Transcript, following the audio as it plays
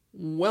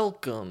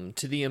Welcome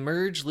to the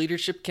Emerge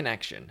Leadership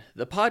Connection,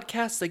 the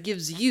podcast that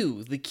gives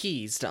you the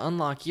keys to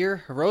unlock your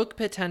heroic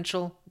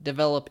potential,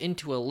 develop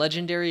into a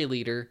legendary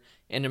leader,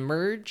 and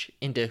emerge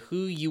into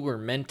who you were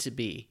meant to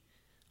be.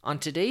 On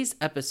today's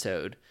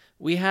episode,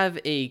 we have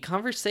a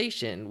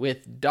conversation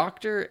with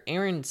Dr.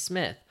 Aaron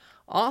Smith,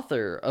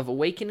 author of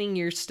Awakening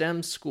Your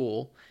STEM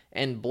School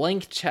and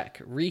Blank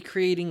Check,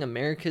 Recreating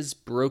America's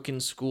Broken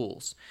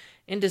Schools,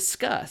 and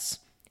discuss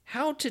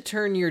how to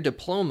turn your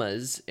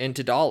diplomas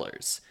into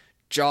dollars.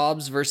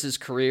 Jobs versus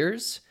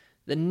careers,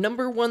 the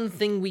number one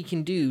thing we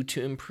can do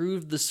to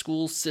improve the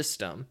school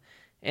system,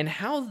 and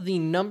how the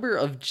number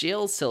of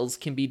jail cells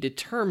can be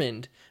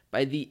determined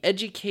by the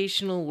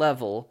educational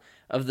level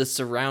of the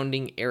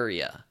surrounding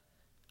area.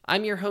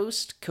 I'm your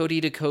host, Cody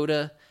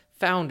Dakota,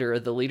 founder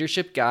of the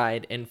Leadership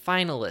Guide and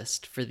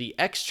finalist for the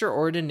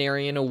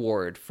Extraordinarian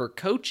Award for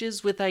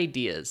coaches with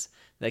ideas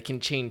that can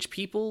change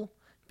people,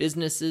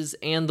 businesses,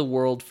 and the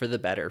world for the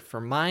better for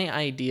my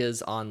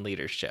ideas on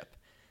leadership.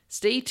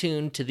 Stay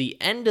tuned to the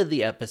end of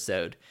the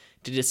episode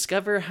to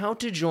discover how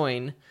to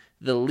join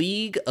the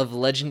League of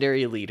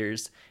Legendary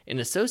Leaders, an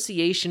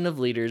association of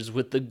leaders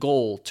with the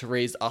goal to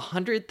raise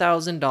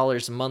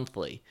 $100,000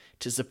 monthly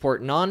to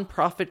support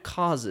nonprofit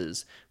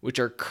causes which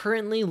are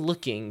currently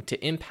looking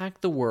to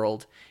impact the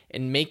world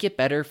and make it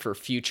better for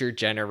future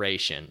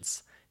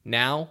generations.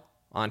 Now,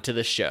 on to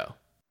the show.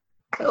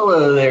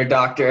 Hello there,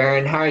 Dr.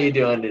 Aaron. How are you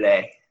doing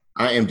today?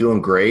 I am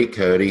doing great,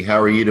 Cody.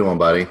 How are you doing,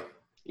 buddy?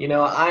 You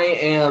know, I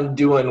am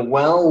doing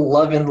well,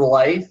 loving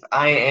life.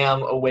 I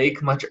am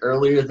awake much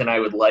earlier than I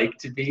would like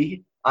to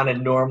be on a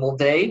normal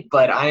day,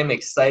 but I am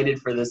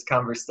excited for this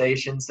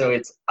conversation, so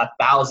it's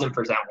 1,000%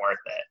 worth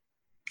it.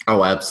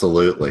 Oh,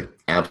 absolutely.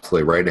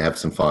 Absolutely. Ready to have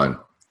some fun.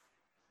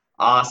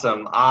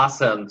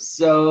 Awesome.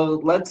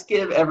 So let's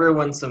give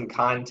everyone some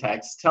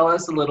context. Tell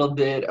us a little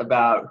bit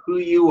about who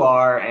you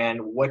are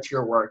and what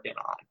you're working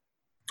on.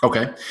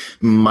 Okay.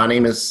 My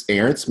name is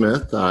Aaron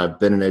Smith. I've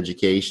been in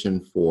education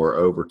for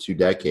over 2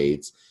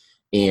 decades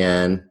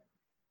and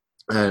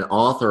an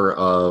author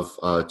of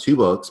 2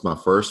 books. My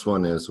first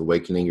one is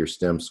Awakening Your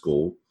STEM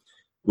School,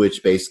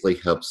 which basically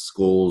helps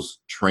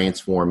schools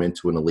transform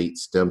into an elite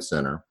STEM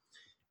center.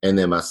 And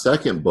then my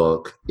second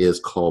book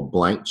is called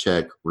Blank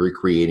Check,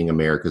 Recreating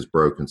America's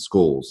Broken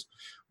Schools,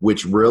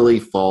 which really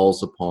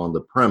falls upon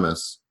the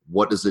premise,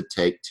 what does it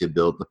take to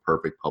build the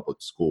perfect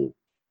public school?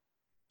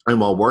 And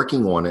while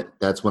working on it,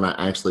 that's when I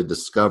actually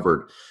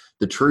discovered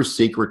the true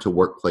secret to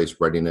workplace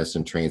readiness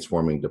and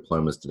transforming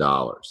diplomas to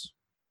dollars.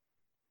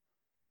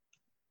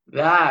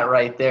 That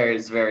right there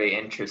is very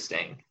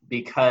interesting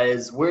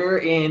because we're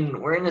in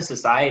a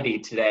society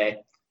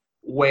today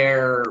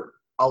where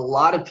a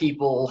lot of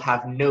people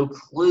have no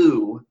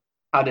clue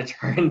how to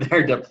turn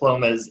their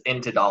diplomas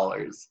into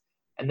dollars.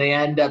 And they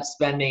end up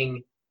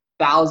spending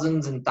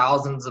thousands and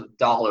thousands of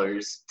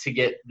dollars to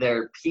get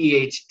their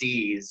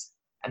PhDs.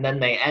 And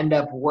then they end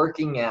up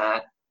working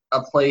at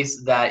a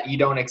place that you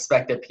don't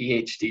expect a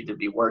PhD to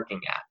be working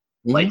at,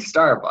 like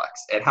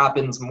Starbucks. It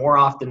happens more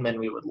often than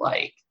we would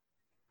like.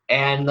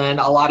 And then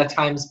a lot of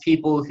times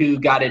people who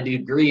got a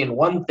degree in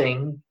one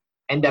thing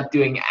end up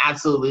doing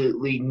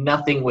absolutely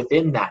nothing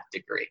within that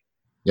degree.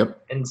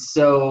 Yep. And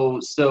so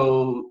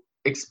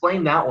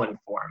explain that one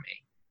for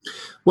me.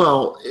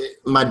 Well,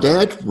 my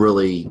dad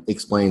really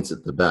explains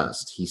it the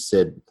best. He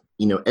said,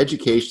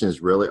 education is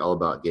really all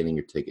about getting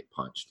your ticket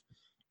punched.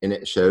 And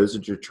it shows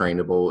that you're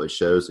trainable. It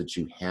shows that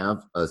you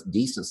have a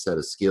decent set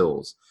of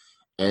skills.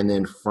 And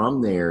then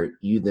from there,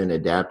 you then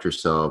adapt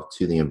yourself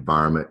to the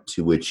environment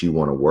to which you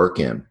want to work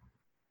in.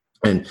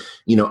 And,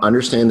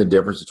 understand the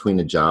difference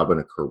between a job and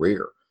a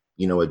career.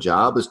 A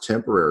job is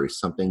temporary,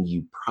 something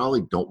you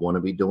probably don't want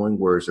to be doing,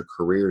 whereas a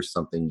career is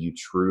something you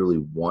truly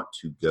want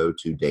to go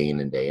to day in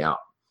and day out.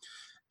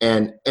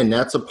 And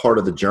that's a part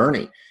of the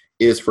journey,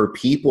 is for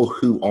people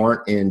who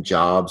aren't in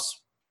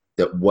jobs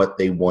that what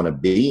they want to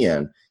be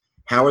in.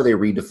 How are they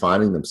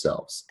redefining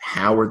themselves?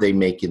 How are they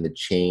making the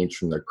change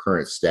from their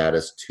current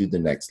status to the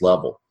next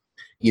level?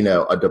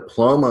 A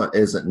diploma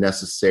isn't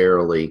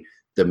necessarily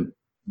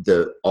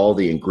all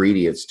the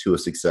ingredients to a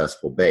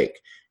successful bake.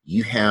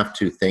 You have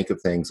to think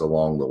of things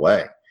along the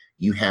way.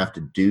 You have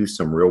to do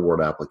some real world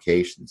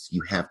applications.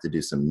 You have to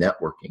do some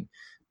networking.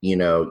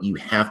 You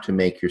have to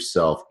make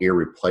yourself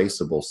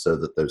irreplaceable so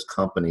that those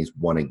companies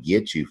want to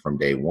get you from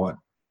day one.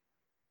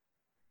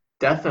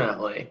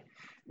 Definitely.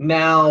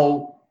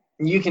 Now,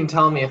 you can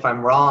tell me if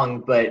I'm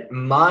wrong, but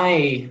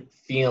my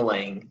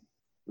feeling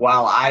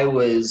while I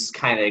was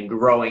kind of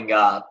growing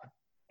up,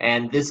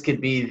 and this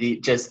could be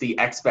just the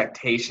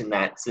expectation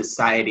that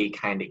society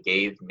kind of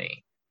gave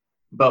me,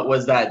 but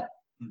was that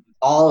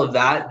all of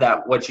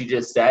that what you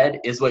just said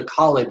is what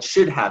college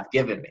should have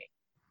given me.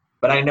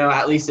 But I know,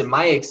 at least in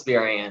my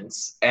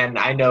experience, and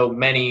I know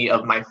many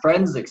of my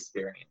friends'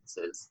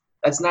 experiences,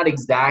 that's not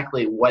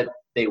exactly what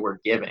they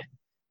were given.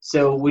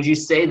 So would you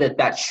say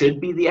that should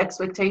be the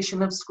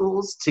expectation of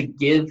schools, to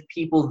give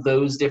people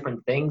those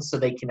different things so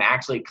they can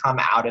actually come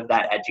out of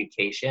that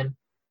education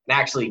and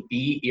actually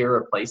be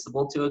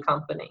irreplaceable to a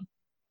company?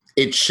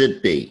 It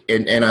should be.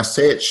 And I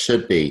say it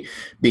should be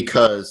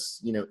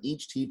because,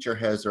 each teacher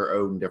has their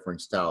own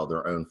different style,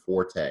 their own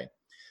forte.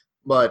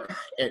 But,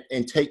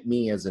 and take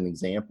me as an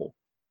example.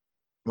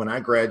 When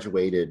I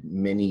graduated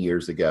many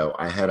years ago,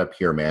 I had a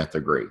pure math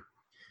degree.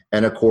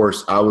 And of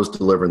course, I was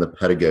delivering the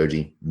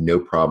pedagogy, no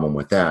problem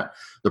with that.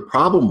 The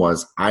problem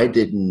was I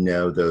didn't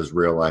know those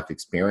real life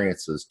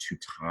experiences to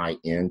tie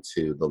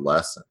into the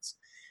lessons.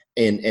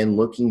 And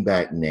looking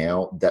back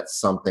now, that's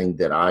something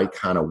that I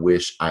kind of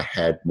wish I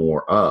had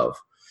more of.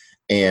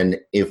 And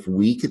if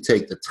we could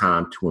take the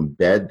time to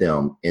embed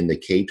them in the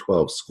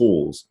K-12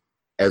 schools,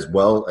 as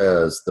well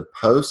as the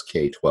post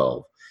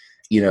K-12,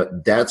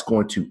 that's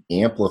going to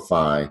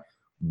amplify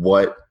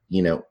what,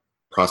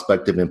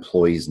 prospective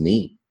employees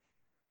need.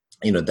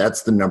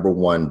 That's the number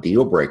one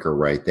deal breaker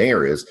right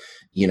there is,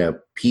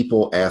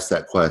 people ask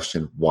that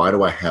question, why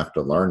do I have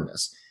to learn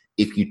this?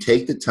 If you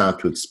take the time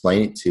to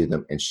explain it to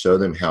them and show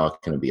them how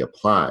it can be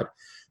applied,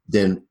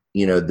 then,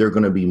 they're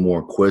going to be more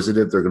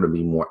inquisitive. They're going to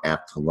be more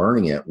apt to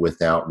learning it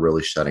without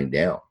really shutting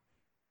down.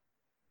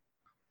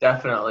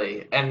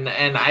 Definitely. And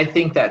I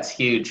think that's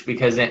huge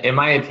because in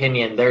my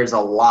opinion, there's a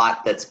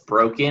lot that's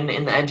broken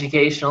in the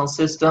educational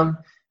system.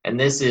 And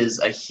this is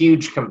a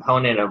huge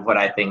component of what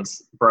I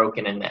think's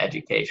broken in the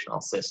educational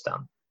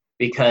system,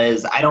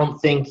 because I don't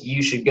think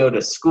you should go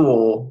to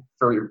school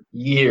for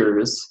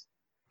years,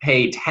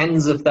 pay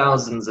tens of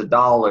thousands of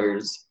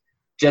dollars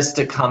just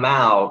to come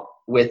out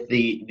with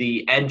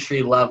the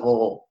entry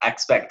level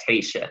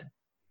expectation.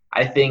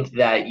 I think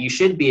that you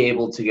should be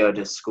able to go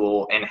to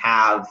school and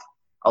have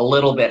a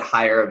little bit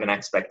higher of an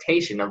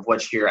expectation of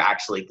what you're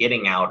actually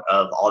getting out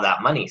of all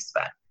that money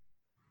spent.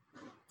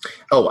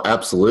 Oh,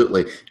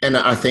 absolutely. And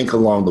I think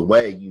along the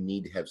way, you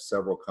need to have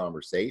several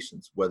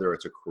conversations, whether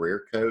it's a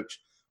career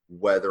coach,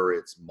 whether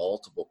it's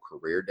multiple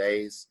career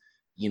days,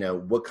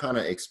 what kind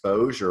of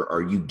exposure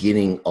are you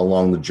getting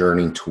along the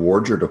journey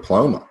towards your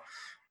diploma?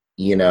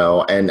 And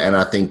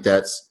I think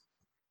that's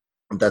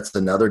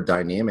another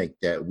dynamic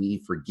that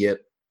we forget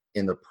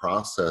in the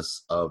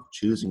process of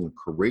choosing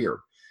a career.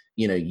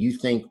 You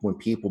think when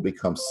people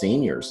become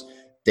seniors,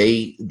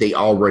 they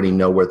already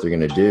know what they're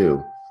going to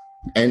do.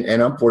 And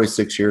I'm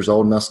 46 years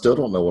old and I still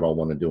don't know what I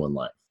want to do in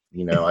life.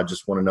 I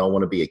just want to know I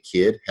want to be a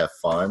kid, have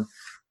fun,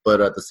 but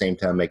at the same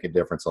time, make a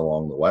difference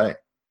along the way.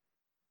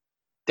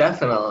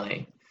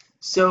 Definitely.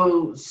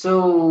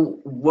 So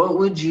what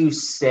would you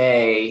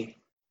say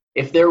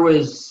if there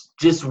was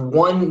just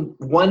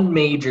one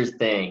major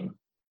thing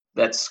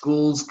that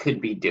schools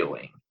could be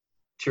doing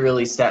to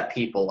really set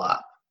people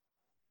up?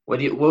 What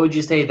would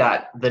you say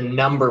that the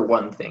number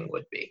one thing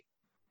would be?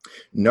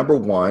 Number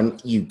one,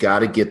 you got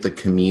to get the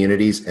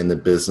communities and the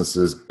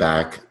businesses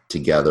back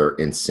together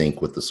in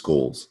sync with the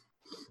schools.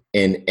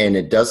 And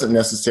it doesn't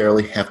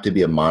necessarily have to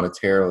be a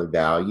monetary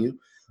value,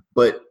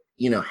 but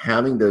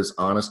having those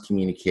honest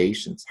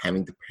communications,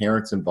 having the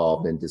parents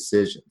involved in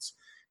decisions,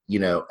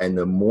 and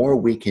the more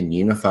we can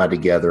unify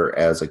together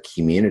as a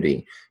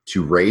community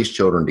to raise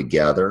children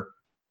together,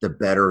 the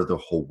better the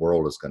whole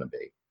world is going to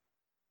be.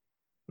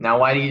 Now,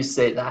 why do you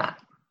say that?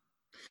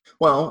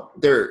 Well,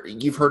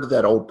 you've heard of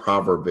that old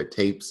proverb, it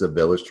takes a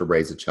village to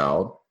raise a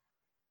child.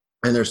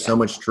 And there's so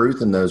much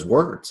truth in those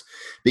words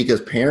because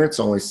parents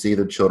only see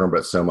their children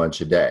but so much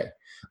a day.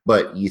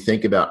 But you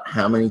think about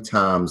how many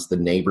times the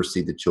neighbors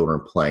see the children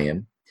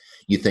playing.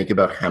 You think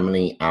about how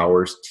many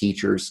hours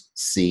teachers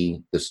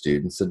see the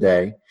students a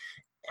day,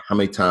 how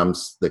many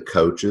times the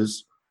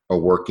coaches are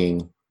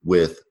working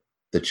with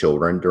the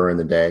children during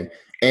the day.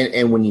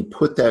 And when you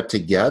put that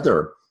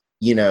together,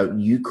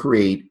 you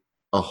create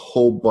a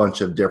whole bunch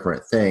of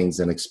different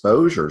things and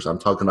exposures. I'm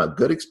talking about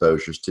good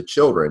exposures to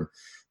children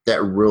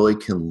that really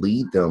can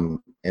lead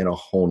them in a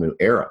whole new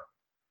era.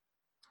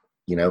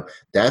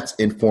 That's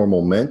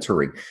informal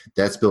mentoring.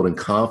 That's building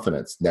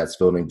confidence. That's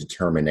building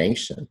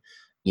determination,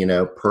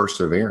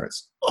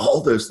 perseverance.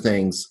 All those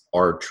things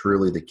are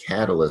truly the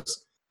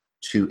catalyst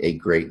to a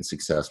great and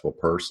successful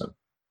person.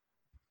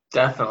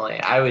 Definitely.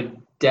 I would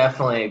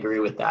definitely agree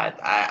with that.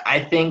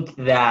 I think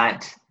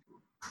that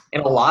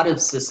in a lot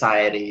of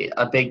society,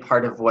 a big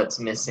part of what's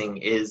missing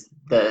is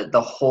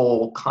the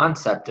whole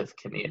concept of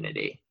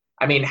community.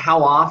 I mean,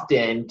 how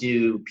often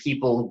do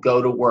people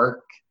go to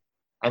work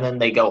and then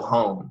they go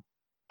home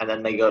and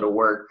then they go to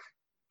work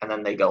and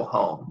then they go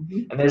home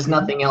and there's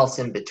nothing else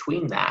in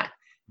between that.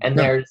 And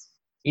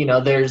you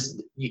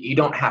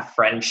don't have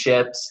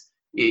friendships.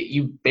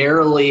 You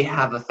barely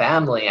have a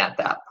family at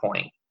that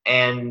point.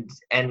 And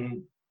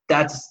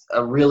that's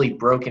a really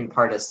broken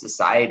part of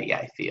society,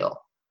 I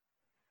feel.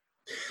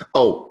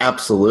 Oh,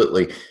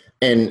 absolutely.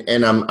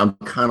 And I'm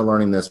kind of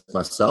learning this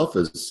myself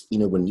is,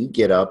 when you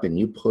get up and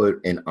you put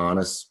an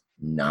honest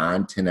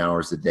 9-10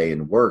 hours a day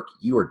in work,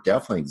 you are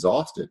definitely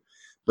exhausted,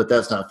 but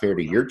that's not fair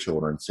to your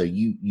children. So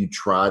you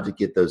try to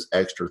get those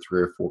extra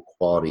 3 or 4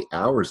 quality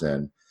hours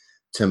in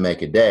to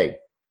make a day.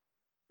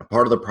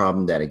 Part of the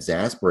problem that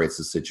exasperates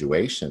the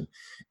situation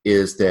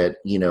is that,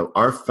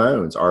 our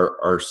phones,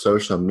 our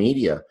social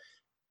media,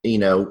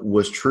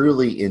 was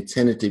truly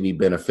intended to be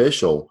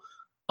beneficial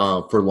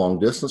for long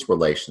distance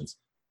relations.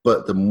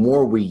 But the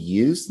more we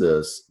use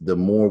this, the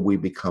more we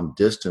become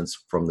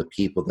distanced from the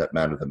people that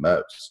matter the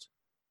most.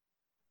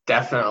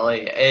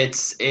 Definitely.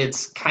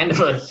 It's kind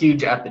of a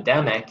huge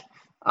epidemic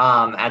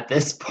at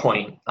this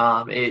point,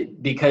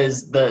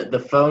 because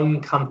the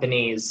phone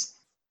companies,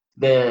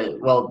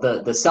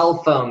 the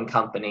cell phone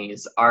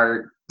companies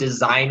are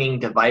designing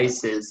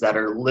devices that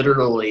are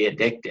literally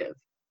addictive,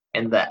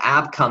 and the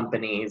app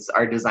companies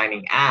are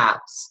designing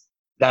apps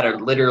that are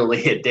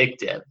literally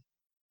addictive.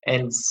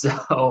 And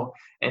so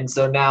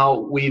now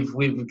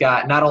we've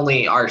got not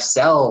only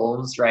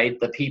ourselves, right,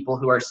 the people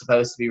who are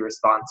supposed to be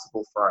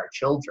responsible for our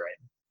children,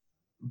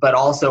 but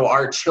also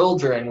our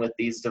children with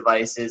these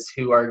devices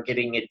who are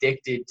getting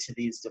addicted to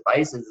these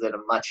devices at a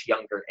much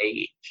younger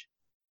age.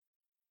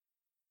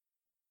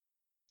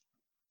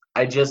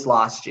 I just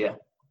lost you.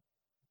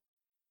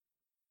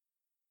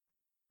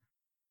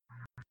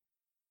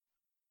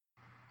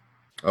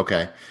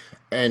 Okay.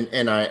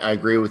 And I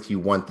agree with you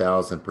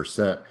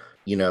 1000%.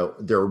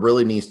 There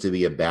really needs to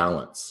be a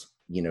balance.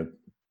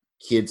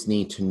 Kids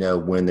need to know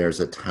when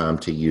there's a time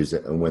to use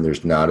it and when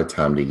there's not a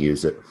time to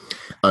use it.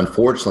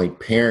 Unfortunately,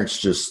 parents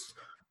just,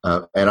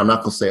 and I'm not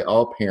going to say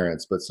all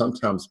parents, but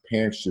sometimes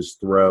parents just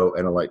throw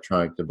an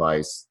electronic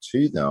device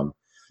to them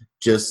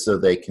just so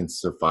they can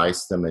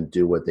suffice them and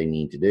do what they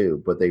need to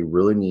do. But they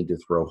really need to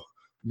throw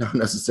not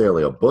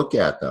necessarily a book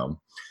at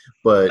them,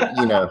 but,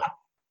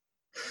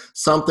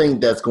 something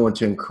that's going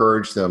to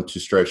encourage them to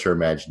stretch their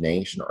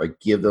imagination or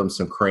give them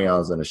some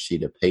crayons and a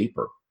sheet of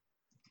paper.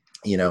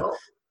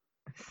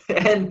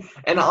 And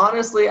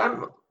honestly,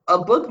 a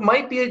book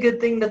might be a good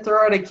thing to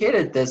throw at a kid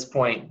at this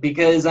point,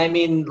 because I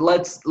mean,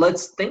 let's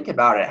think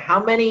about it.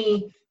 How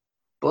many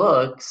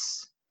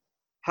books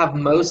have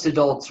most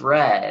adults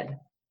read,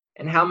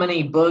 and how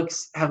many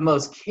books have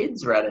most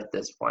kids read at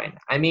this point?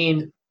 I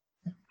mean,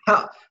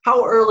 how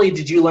early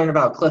did you learn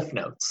about Cliff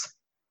Notes?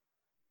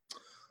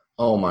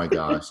 Oh my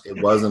gosh,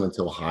 it wasn't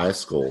until high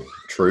school,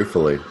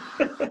 truthfully.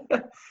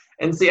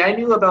 And see, I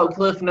knew about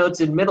Cliff Notes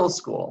in middle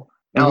school.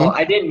 Now, Mm-hmm.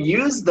 I didn't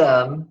use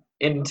them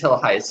until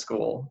high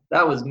school.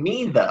 That was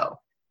me, though.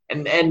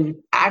 And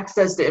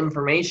access to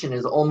information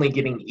is only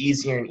getting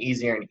easier and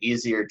easier and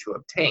easier to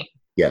obtain.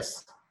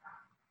 Yes.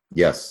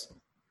 Yes.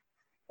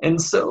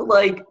 And so,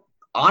 like,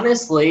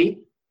 honestly,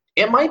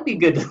 it might be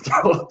good to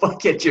throw a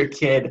book at your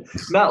kid,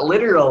 not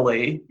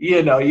literally.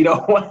 You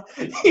don't want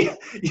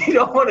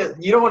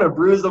to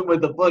bruise them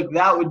with a book.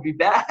 That would be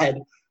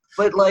bad.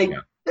 But Yeah.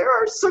 there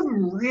are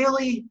some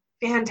really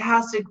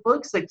fantastic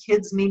books that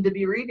kids need to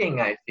be reading,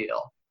 I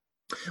feel.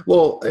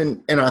 Well,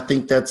 and I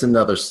think that's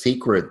another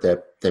secret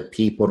that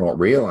people don't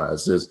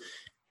realize is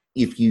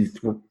if you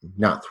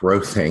not throw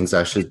things,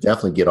 I should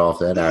definitely get off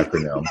that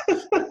acronym.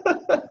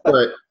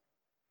 But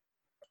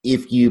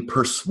if you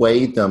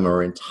persuade them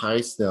or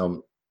entice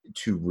them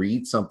to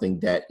read something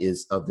that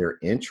is of their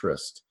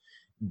interest,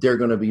 they're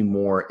going to be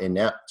more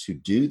inept to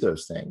do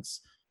those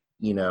things.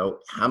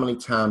 How many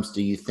times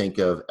do you think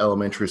of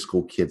elementary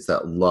school kids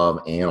that love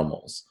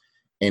animals?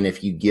 And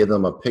if you give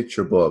them a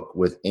picture book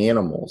with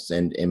animals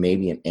and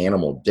maybe an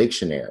animal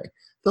dictionary,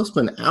 they'll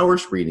spend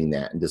hours reading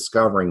that and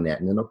discovering that.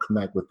 And then they'll come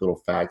back with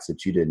little facts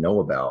that you didn't know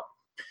about.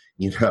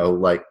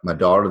 Like my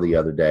daughter the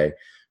other day,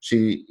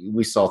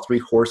 we saw 3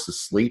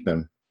 horses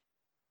sleeping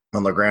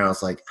on the ground. I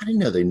was like, I didn't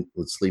know they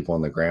would sleep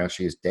on the ground.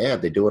 She goes,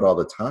 Dad, they do it all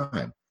the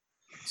time.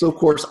 So, of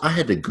course, I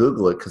had to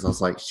Google it because I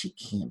was like, she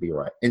can't be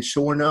right. And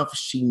sure enough,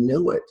 she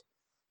knew it.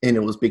 And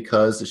it was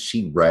because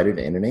she read it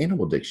in an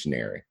animal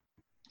dictionary.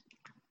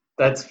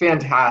 That's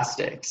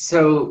fantastic.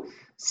 So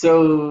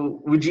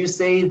would you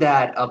say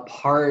that a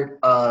part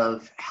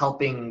of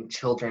helping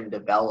children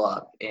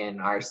develop in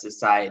our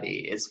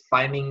society is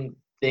finding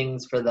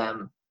things for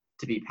them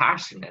to be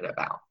passionate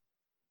about?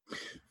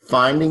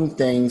 Finding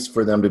things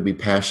for them to be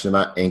passionate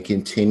about and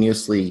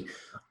continuously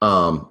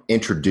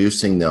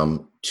introducing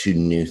them to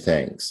new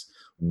things,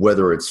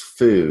 whether it's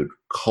food,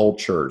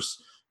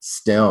 cultures,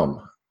 STEM,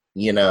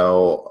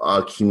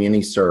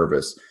 community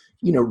service,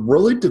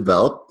 really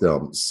develop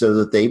them so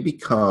that they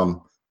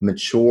become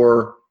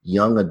mature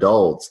young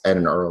adults at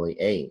an early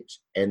age,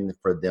 and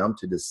for them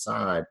to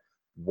decide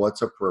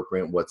what's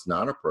appropriate and what's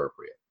not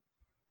appropriate.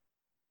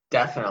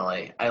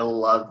 Definitely. I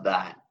love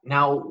that.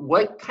 Now,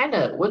 what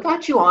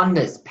got you on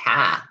this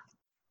path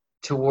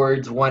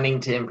towards wanting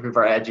to improve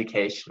our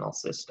educational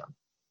system?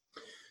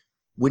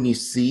 When you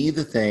see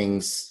the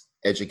things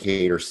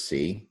educators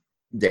see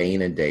day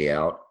in and day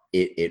out,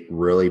 it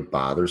really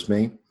bothers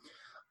me.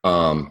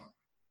 When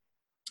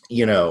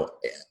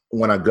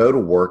I go to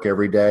work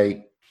every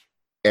day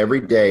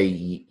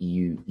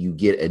you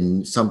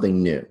get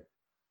something new.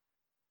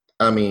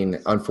 I mean,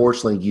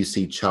 unfortunately, you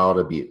see child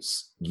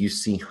abuse, you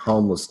see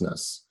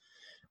homelessness.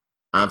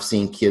 I've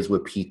seen kids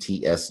with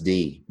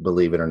PTSD,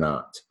 believe it or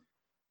not.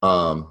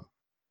 And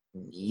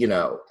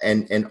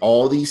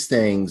all these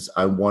things,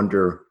 I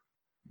wonder,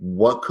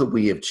 what could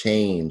we have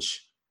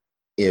changed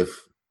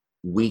if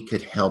we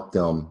could help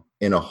them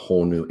in a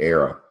whole new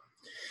era?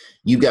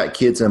 You got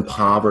kids in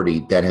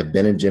poverty that have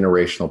been in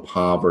generational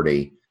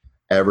poverty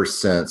ever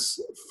since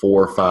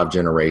 4 or 5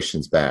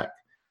 generations back.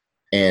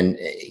 And,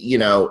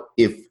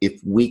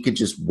 if we could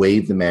just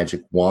wave the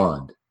magic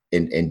wand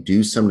and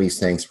do some of these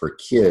things for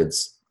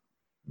kids,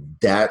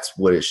 that's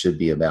what it should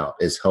be about,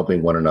 is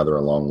helping one another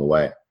along the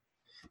way.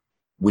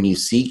 When you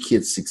see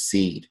kids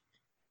succeed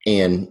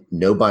and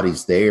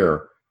nobody's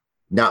there,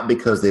 not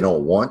because they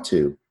don't want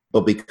to,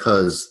 but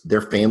because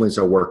their families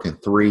are working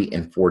 3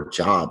 and 4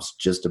 jobs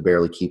just to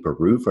barely keep a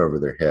roof over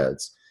their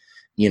heads,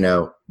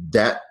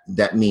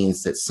 that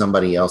means that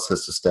somebody else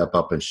has to step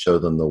up and show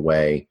them the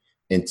way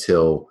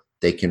until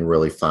they can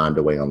really find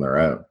a way on their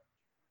own.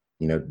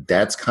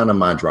 That's kind of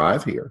my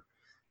drive here.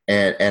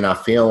 And I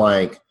feel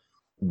like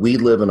we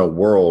live in a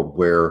world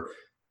where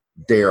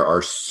there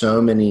are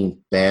so many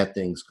bad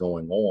things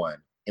going on,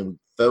 and we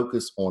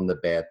focus on the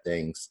bad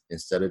things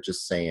instead of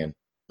just saying,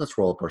 let's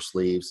roll up our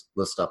sleeves,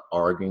 let's stop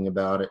arguing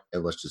about it,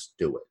 and let's just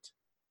do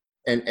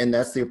it. And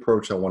that's the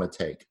approach I want to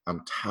take.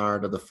 I'm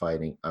tired of the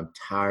fighting. I'm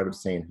tired of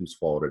saying whose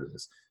fault it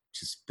is.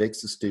 Just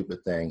fix the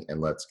stupid thing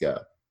and let's go.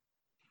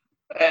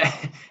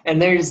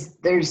 And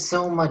there's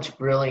so much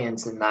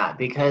brilliance in that,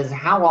 because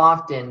how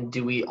often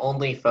do we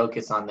only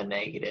focus on the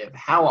negative?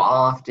 How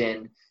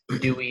often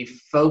do we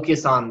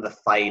focus on the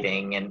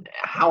fighting? And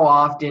how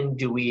often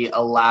do we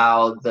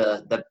allow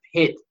the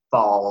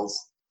pitfalls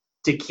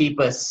to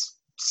keep us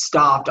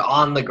stopped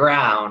on the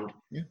ground,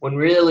 when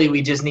really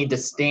we just need to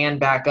stand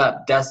back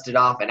up, dust it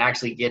off, and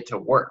actually get to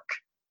work,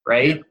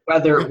 right?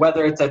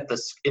 Whether it's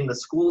in the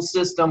school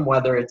system,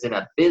 whether it's in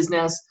a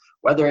business,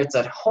 whether it's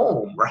at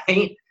home,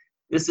 right?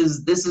 This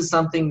is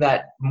something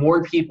that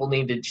more people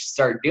need to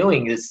start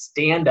doing, is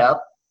stand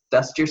up,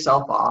 dust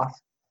yourself off,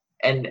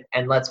 and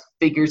let's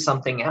figure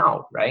something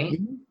out, right?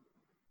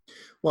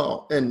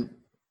 Well, and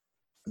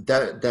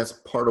that's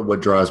part of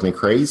what drives me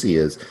crazy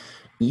is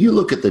you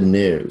look at the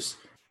news,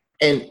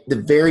 and the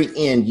very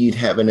end you'd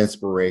have an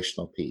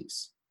inspirational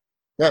piece.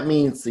 That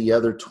means the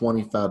other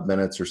 25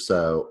 minutes or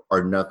so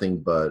are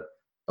nothing but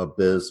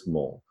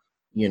abysmal,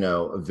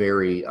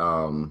 very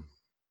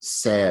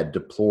sad,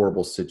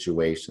 deplorable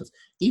situations.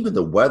 Even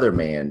the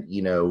weatherman,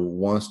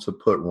 wants to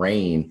put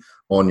rain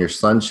on your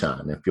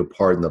sunshine, if you'll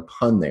pardon the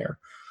pun there.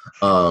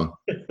 Love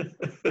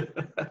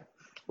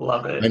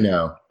it.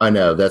 I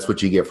know. That's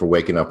what you get for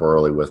waking up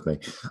early with me.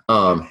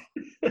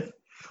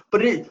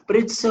 But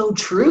it's so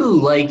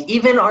true. Like,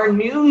 even our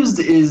news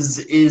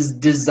is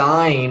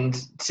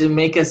designed to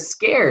make us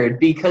scared,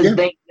 because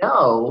they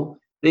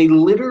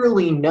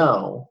literally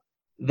know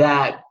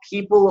that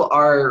people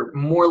are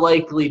more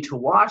likely to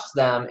watch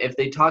them if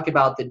they talk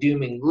about the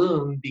doom and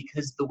gloom,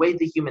 because the way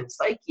the human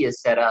psyche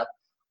is set up,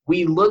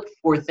 we look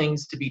for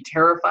things to be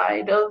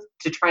terrified of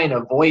to try and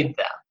avoid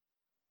them,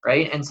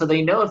 right? And so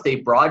they know if they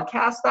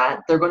broadcast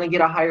that, they're going to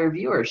get a higher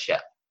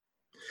viewership.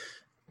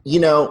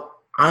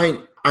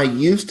 I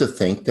used to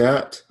think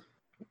that,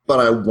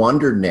 but I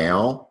wonder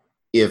now,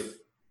 if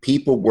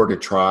people were to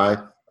try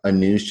a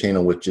news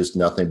channel with just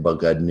nothing but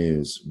good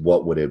news,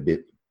 what would it be?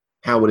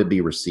 How would it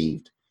be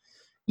received?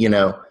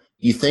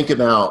 You think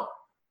about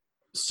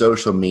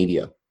social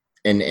media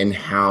and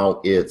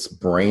how it's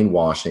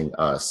brainwashing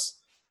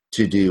us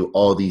to do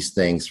all these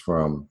things,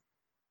 from,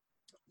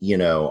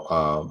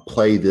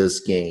 play this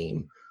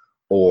game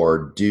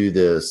or do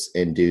this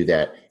and do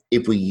that.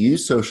 If we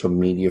use social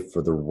media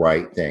for the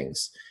right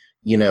things,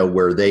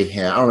 where they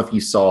had, I don't know if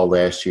you saw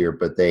last year,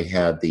 but they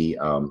had the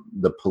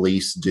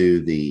police do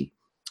the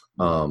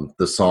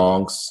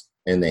songs,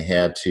 and they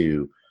had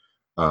to,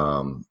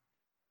 kind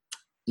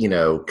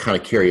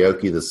of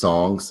karaoke the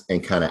songs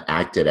and kind of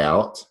act it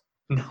out.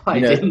 No, I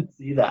didn't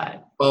see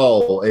that.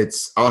 Oh,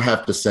 I'll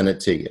have to send it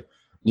to you.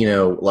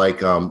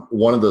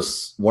 One of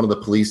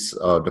the police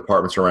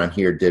departments around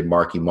here did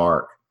Marky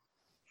Mark,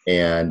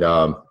 and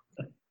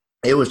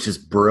it was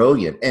just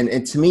brilliant.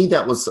 And to me,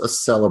 that was a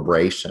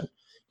celebration.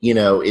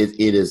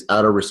 It is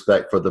out of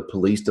respect for the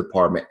police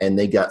department, and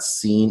they got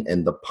seen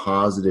in the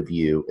positive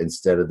view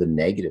instead of the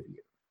negative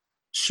view.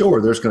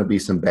 Sure, there's going to be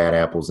some bad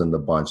apples in the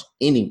bunch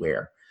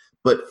anywhere,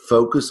 but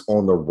focus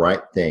on the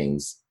right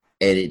things,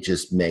 and it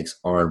just makes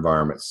our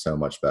environment so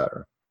much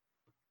better.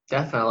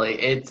 Definitely.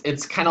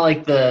 It's kind of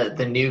like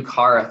the new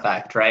car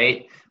effect,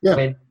 right?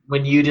 Yeah.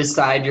 When you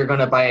decide you're going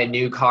to buy a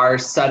new car,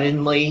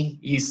 suddenly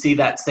you see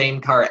that same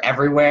car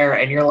everywhere,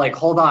 and you're like,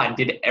 hold on,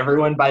 did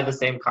everyone buy the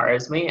same car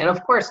as me? And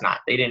of course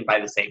not. They didn't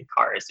buy the same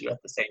car as you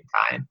at the same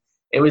time.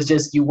 It was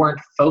just you weren't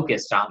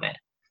focused on it.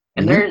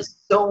 And there's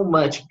so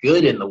much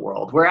good in the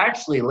world. We're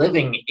actually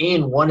living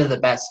in one of the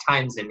best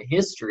times in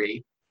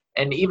history.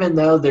 And even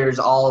though there's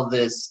all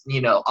this,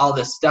 all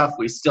this stuff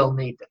we still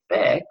need to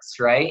fix,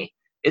 right?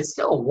 It's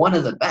still one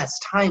of the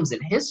best times in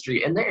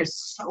history, and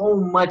there's so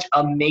much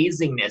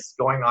amazingness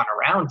going on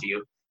around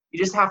you. You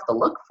just have to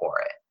look for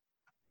it.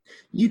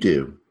 You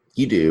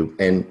do.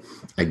 And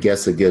I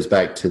guess it goes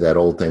back to that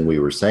old thing we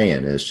were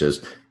saying. It's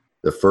just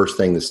the first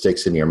thing that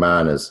sticks in your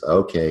mind is,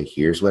 okay,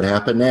 here's what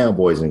happened now,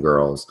 boys and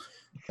girls.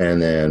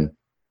 And then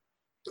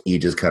you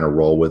just kind of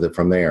roll with it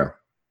from there.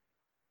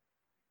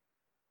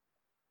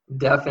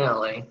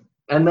 Definitely.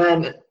 And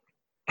then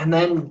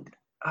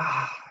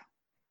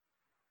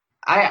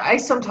I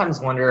sometimes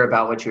wonder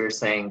about what you were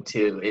saying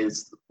too,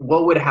 is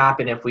what would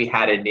happen if we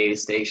had a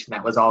news station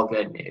that was all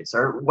good news?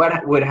 Or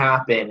what would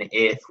happen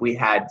if we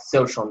had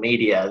social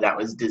media that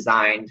was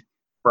designed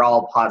for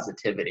all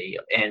positivity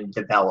and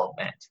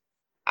development?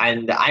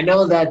 And I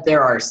know that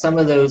there are some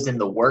of those in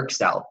the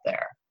works out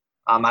there.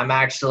 I'm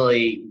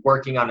actually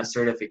working on a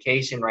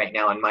certification right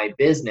now in my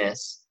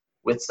business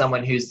with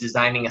someone who's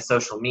designing a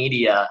social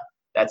media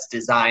that's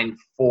designed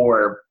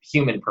for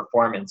human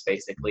performance,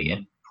 basically,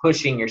 and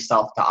pushing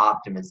yourself to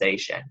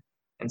optimization.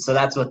 And so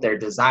that's what they're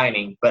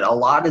designing. But a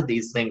lot of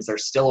these things are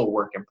still a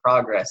work in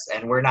progress,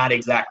 and we're not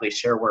exactly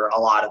sure where a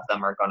lot of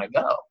them are going to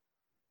go.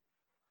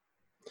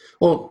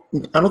 Well,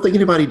 I don't think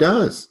anybody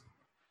does.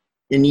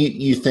 And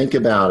you think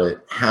about it,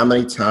 how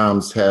many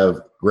times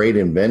have great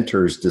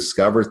inventors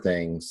discovered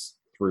things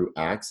through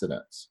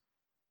accidents?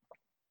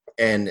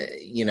 And,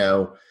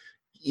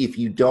 if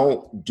you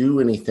don't do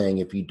anything,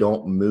 if you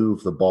don't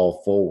move the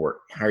ball forward,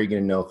 how are you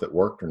going to know if it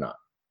worked or not?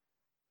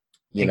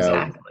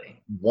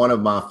 Exactly. One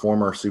of my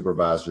former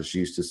supervisors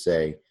used to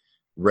say,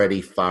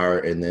 ready, fire,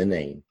 and then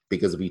aim.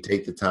 Because if you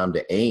take the time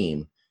to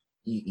aim,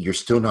 you're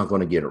still not going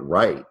to get it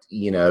right.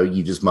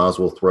 You just might as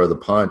well throw the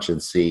punch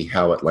and see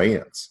how it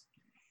lands.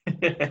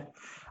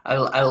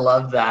 I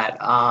love that.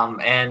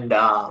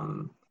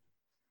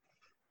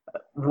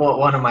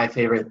 One of my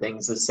favorite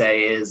things to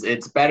say is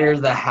it's better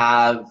to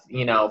have,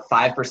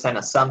 5%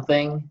 of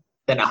something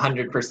than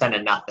 100%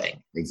 of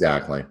nothing.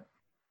 Exactly.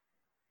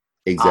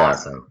 Exactly.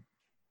 Awesome.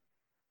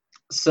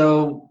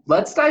 So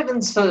let's dive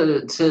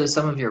into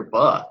some of your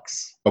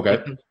books, Okay.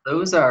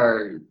 because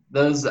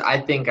those I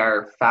think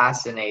are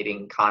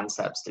fascinating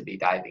concepts to be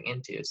diving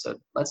into. So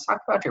let's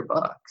talk about your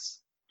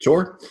books.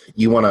 Sure.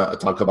 You want to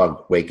talk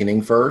about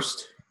awakening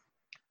first?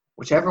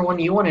 Whichever one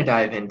you want to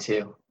dive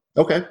into.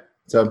 Okay.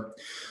 So,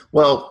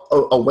 well,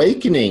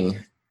 awakening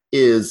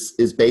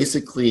is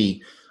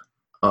basically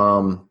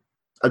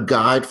a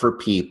guide for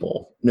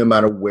people, no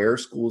matter where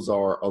schools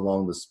are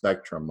along the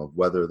spectrum of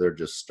whether they're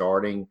just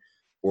starting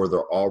or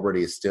they're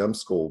already a STEM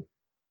school.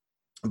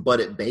 But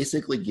it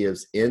basically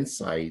gives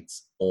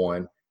insights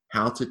on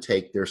how to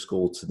take their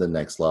school to the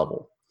next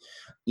level.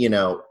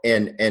 And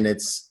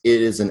it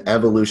is an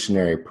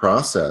evolutionary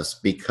process,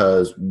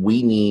 because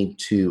we need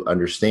to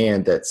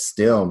understand that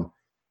STEM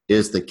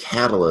is the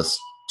catalyst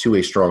to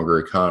a stronger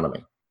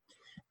economy.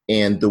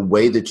 And the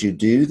way that you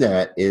do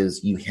that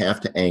is you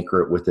have to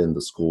anchor it within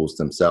the schools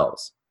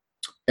themselves.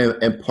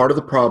 And part of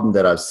the problem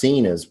that I've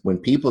seen is when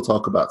people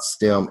talk about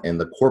STEM and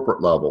the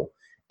corporate level,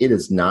 it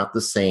is not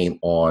the same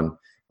on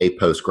a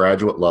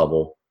postgraduate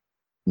level,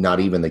 not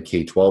even the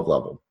K-12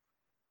 level.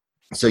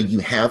 So you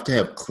have to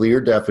have clear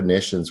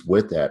definitions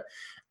with that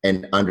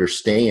and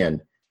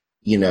understand,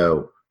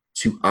 to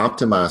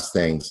optimize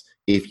things.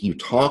 If you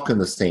talk in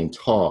the same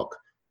talk,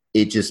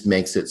 it just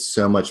makes it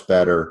so much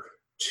better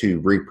to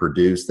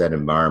reproduce that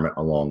environment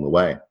along the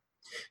way.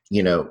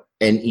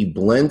 And you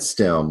blend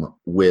STEM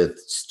with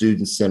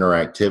student-centered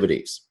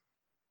activities.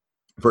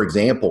 For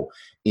example,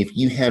 if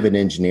you have an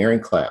engineering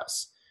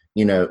class,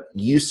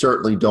 you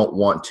certainly don't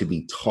want to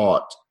be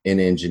taught an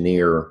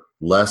engineer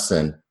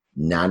lesson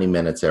 90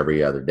 minutes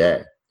every other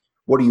day.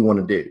 What do you want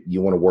to do?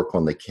 You want to work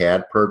on the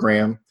CAD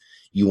program.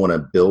 You want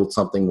to build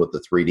something with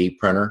the 3D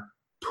printer,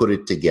 put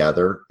it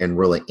together, and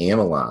really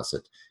analyze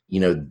it.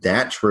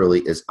 That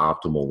truly is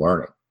optimal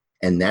learning.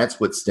 And that's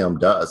what STEM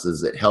does,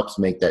 is it helps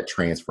make that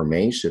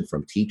transformation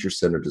from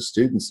teacher-centered to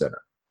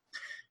student-centered.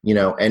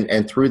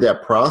 And through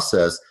that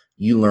process,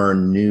 you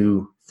learn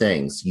new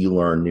things. You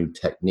learn new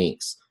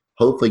techniques.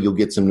 Hopefully, you'll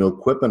get some new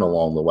equipment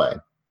along the way.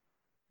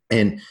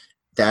 And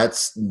that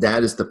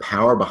is the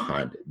power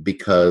behind it,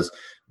 because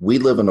we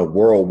live in a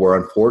world where,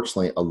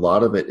 unfortunately, a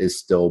lot of it is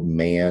still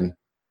man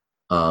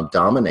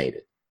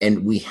dominated.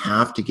 And we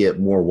have to get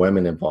more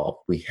women involved.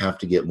 We have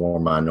to get more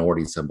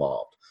minorities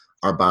involved.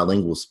 Our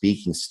bilingual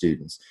speaking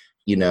students,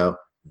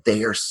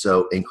 they are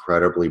so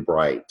incredibly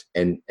bright.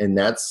 And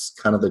that's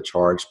kind of the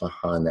charge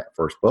behind that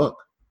first book.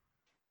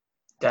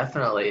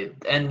 Definitely.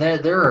 And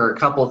there are a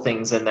couple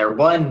things in there.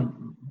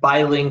 One,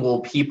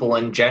 bilingual people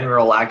in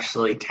general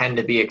actually tend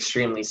to be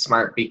extremely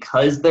smart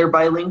because they're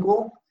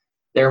bilingual.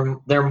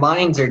 Their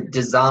minds are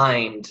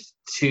designed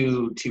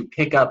to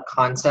pick up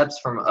concepts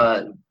from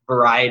a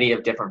variety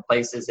of different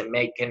places and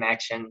make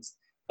connections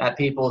that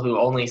people who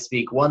only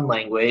speak one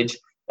language,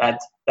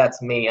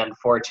 that's me,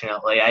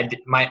 unfortunately.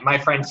 My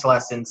French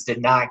lessons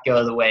did not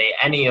go the way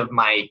any of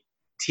my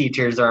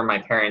teachers or my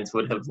parents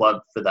would have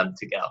loved for them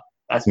to go.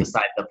 That's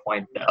beside the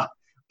point,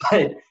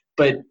 though.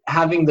 But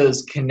having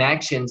those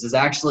connections is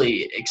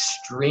actually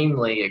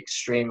extremely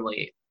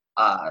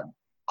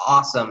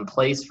awesome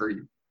place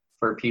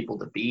for people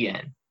to be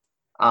in.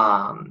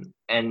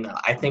 And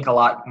I think a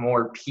lot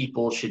more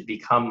people should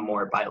become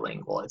more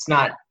bilingual. It's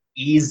not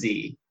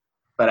easy,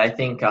 but I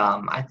think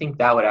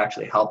that would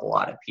actually help a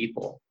lot of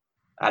people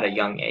at a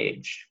young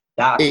age.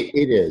 That It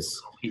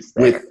is. piece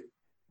there.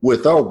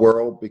 With our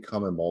world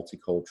becoming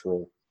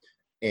multicultural,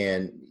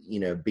 And,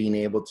 being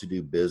able to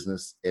do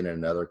business in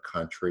another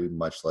country,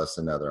 much less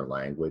another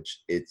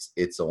language,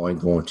 it's only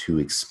going to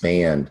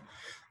expand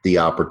the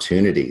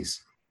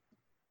opportunities.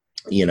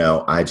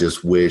 I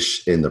just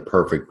wish in the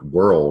perfect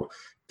world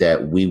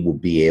that we will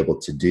be able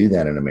to do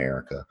that in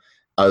America,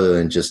 other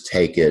than just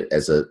take it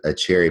as a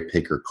cherry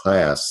picker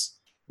class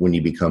when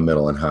you become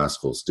middle and high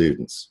school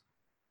students.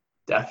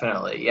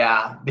 Definitely.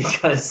 Yeah.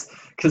 Because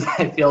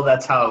I feel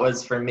that's how it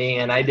was for me.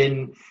 And I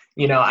didn't,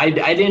 I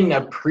didn't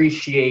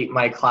appreciate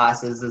my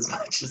classes as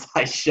much as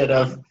I should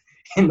have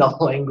in the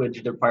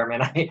language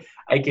department.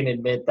 I can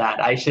admit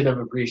that I should have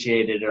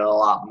appreciated it a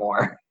lot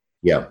more.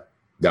 Yeah,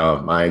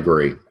 no, I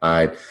agree.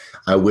 I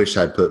wish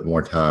I'd put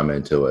more time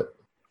into it.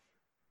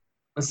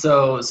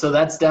 So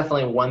that's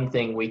definitely one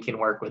thing we can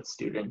work with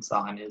students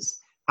on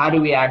is how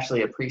do we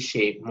actually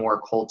appreciate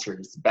more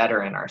cultures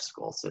better in our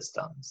school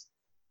systems?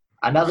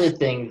 Another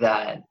thing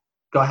that,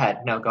 go ahead.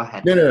 No, go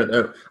ahead.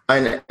 No.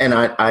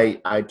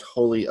 I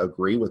totally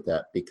agree with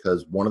that,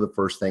 because one of the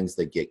first things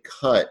that get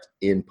cut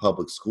in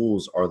public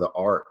schools are the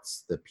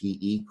arts, the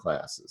PE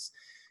classes.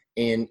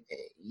 And,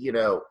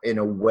 in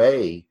a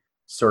way,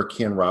 Sir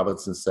Ken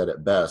Robinson said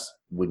it best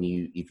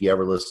if you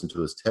ever listen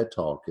to his TED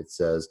Talk, it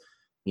says,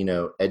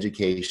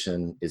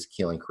 education is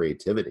killing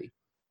creativity.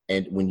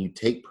 And when you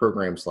take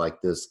programs like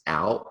this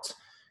out,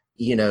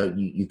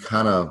 you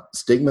kind of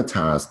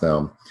stigmatize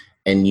them,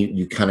 and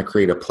you kind of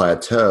create a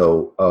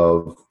plateau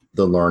of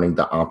the learning,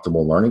 the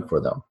optimal learning for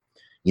them.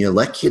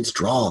 Let kids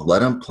draw, let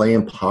them play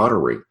in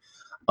pottery,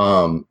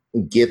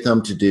 get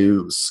them to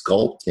do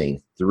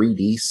sculpting,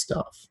 3D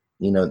stuff.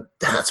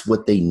 That's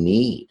what they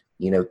need.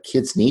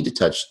 Kids need to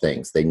touch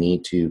things. They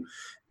need to,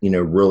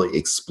 really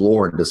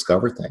explore and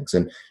discover things.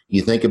 And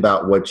you think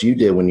about what you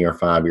did when you were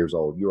 5 years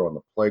old. You were on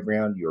the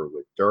playground, you were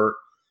with dirt,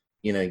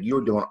 you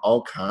were doing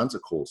all kinds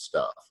of cool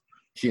stuff.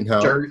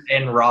 Dirt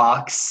and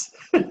rocks.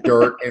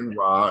 Dirt and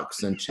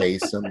rocks and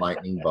chasing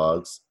lightning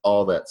bugs,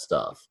 all that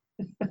stuff.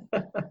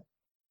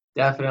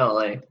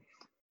 Definitely.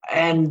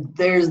 And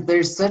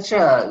there's such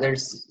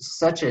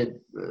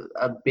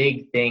a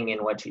big thing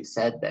in what you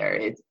said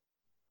there.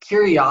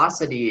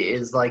 Curiosity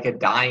is like a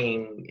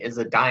dying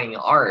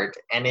art,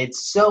 and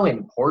it's so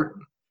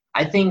important.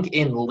 I think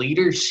in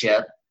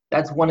leadership,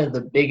 that's one of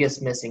the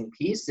biggest missing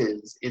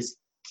pieces is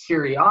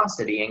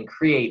curiosity and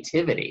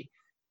creativity.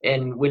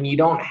 And when you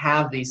don't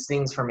have these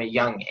things from a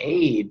young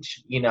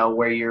age,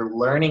 where you're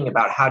learning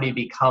about how do you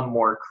become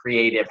more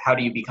creative, how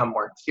do you become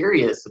more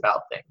curious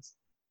about things,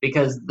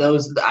 because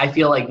I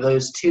feel like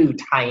those two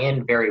tie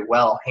in very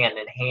well hand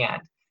in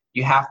hand.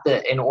 You have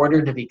to, in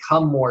order to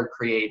become more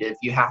creative,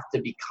 you have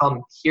to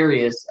become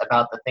curious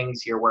about the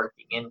things you're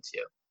working into.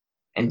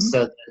 And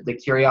so the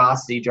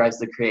curiosity drives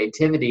the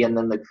creativity, and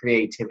then the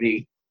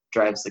creativity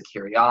drives the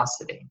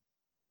curiosity.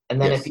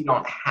 And then if you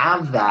don't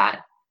have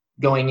that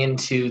going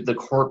into the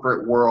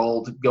corporate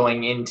world,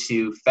 going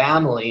into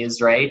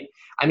families, right?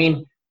 I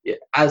mean,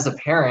 as a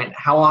parent,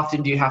 how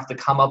often do you have to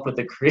come up with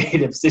a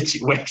creative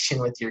situation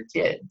with your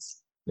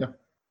kids? Yeah.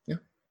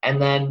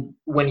 And then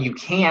when you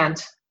can't,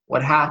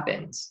 what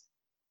happens?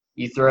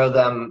 You throw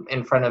them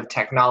in front of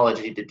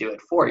technology to do it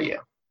for you.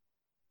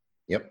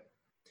 Yep.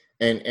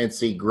 And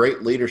see,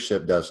 great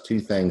leadership does two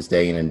things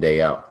day in and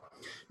day out.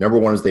 Number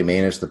one is they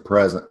manage the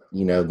present.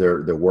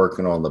 They're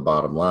working on the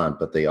bottom line,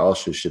 but they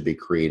also should be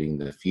creating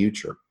the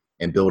future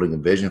and building a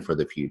vision for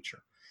the future.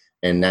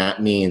 And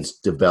that means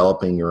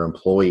developing your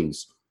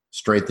employees,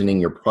 strengthening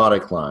your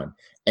product line.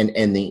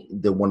 And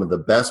the one of the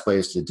best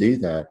ways to do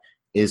that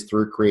is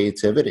through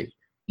creativity.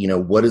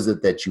 What is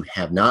it that you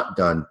have not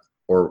done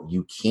or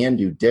you can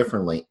do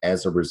differently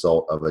as a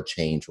result of a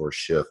change or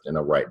shift in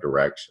the right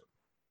direction?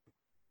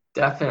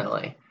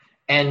 Definitely.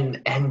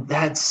 And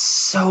that's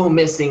so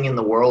missing in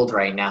the world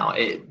right now.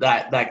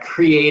 That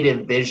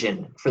creative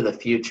vision for the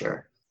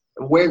future.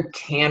 Where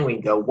can we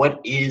go? What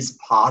is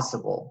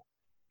possible?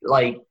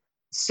 Like,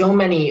 so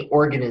many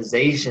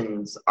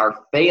organizations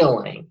are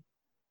failing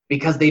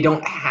because they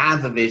don't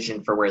have a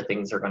vision for where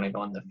things are going to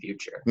go in the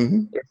future.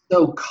 Mm-hmm. They're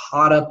so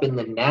caught up in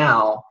the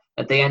now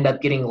that they end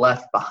up getting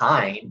left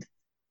behind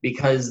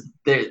because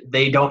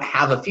they don't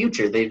have a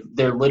future.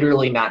 They're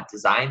literally not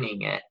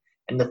designing it.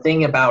 And the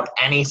thing about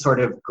any sort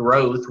of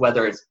growth,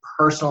 whether it's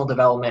personal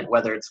development,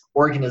 whether it's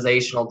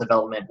organizational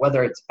development,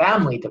 whether it's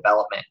family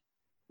development,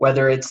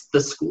 whether it's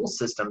the school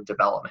system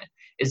development,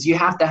 is you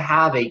have to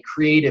have a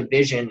creative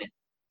vision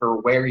for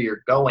where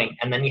you're going.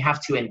 And then you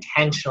have to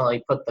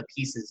intentionally put the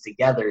pieces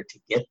together to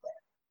get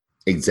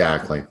there.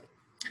 Exactly.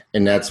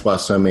 And that's why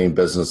so many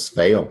businesses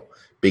fail,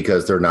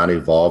 because they're not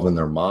evolving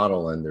their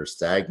model and they're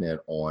stagnant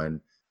on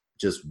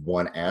just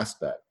one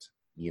aspect.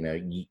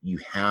 You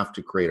have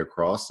to create a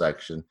cross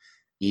section,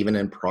 even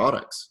in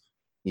products.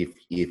 If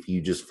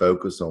you just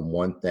focus on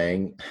one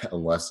thing,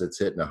 unless it's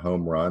hitting a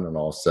home run on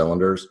all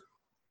cylinders,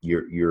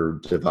 your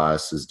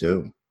device is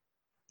doomed.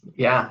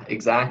 Yeah,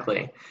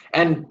 exactly.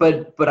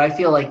 But I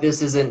feel like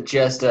this isn't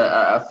just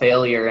a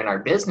failure in our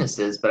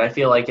businesses, but I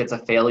feel like it's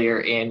a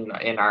failure in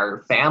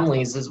our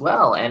families as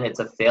well, and it's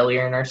a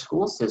failure in our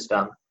school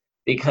system.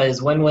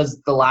 because when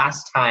was the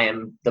last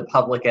time the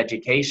public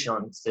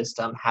education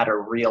system had a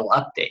real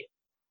update?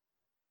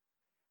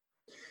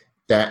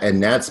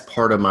 That's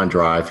part of my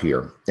drive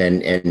here.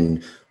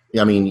 And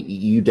I mean,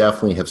 you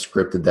definitely have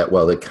scripted that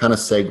well. It kind of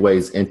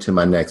segues into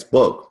my next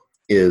book.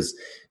 Is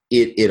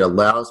it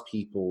allows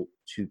people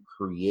to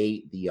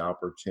create the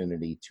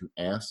opportunity to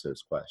ask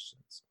those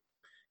questions.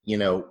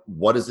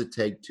 What does it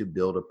take to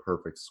build a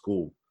perfect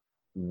school?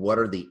 What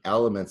are the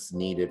elements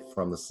needed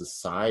from the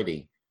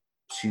society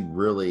to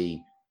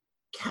really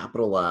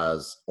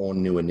capitalize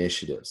on new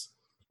initiatives?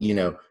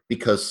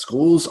 Because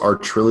schools are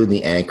truly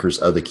the anchors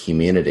of the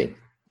community.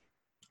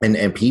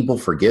 And people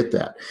forget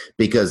that,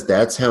 because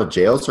that's how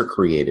jails are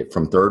created,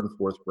 from third and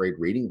fourth grade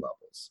reading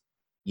levels.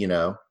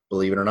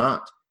 Believe it or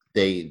not,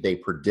 they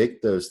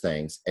predict those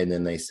things, and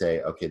then they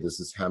say, okay,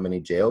 this is how many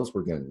jails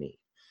we're going to need.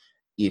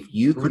 If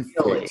you can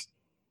Really? fix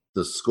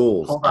the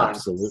schools, Hold on.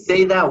 absolutely.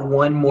 Say that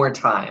one more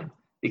time,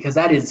 because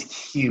that is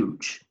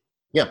huge.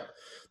 Yeah,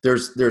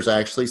 there's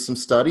actually some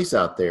studies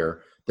out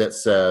there that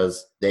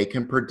says they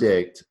can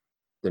predict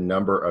the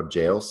number of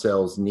jail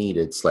cells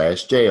needed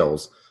 /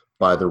 jails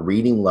by the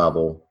reading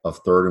level of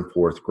third and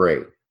fourth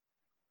grade.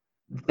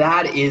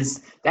 That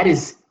is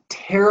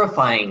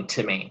terrifying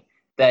to me,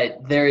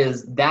 that there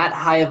is that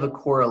high of a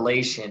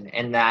correlation,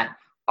 and that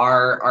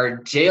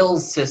our jail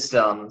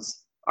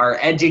systems are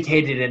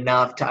educated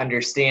enough to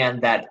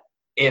understand that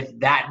if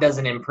that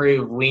doesn't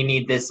improve, we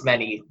need this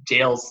many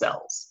jail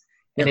cells.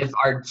 And if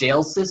our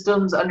jail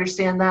systems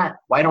understand that,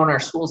 why don't our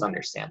schools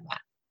understand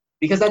that?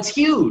 Because that's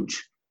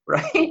huge,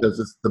 right? Because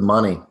it's the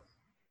money.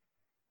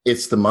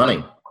 It's the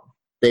money.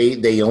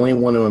 They only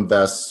want to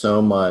invest so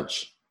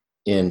much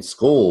in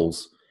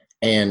schools.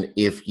 And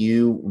if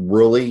you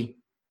really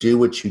do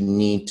what you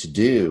need to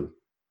do,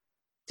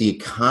 the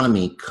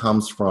economy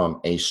comes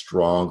from a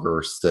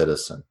stronger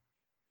citizen.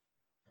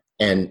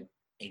 And,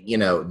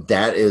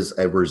 that is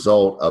a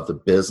result of the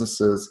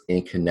businesses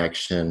in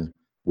connection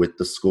with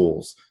the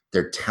schools.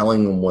 They're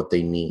telling them what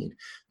they need.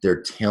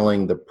 They're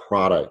telling the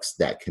products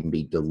that can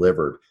be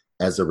delivered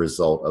as a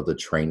result of the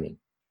training.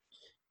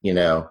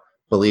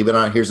 Believe it or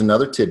not, here's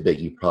another tidbit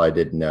you probably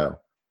didn't know.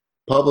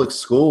 Public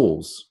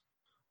schools,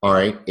 all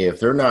right, if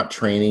they're not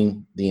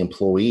training the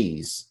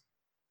employees,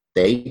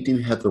 they do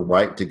have the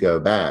right to go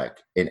back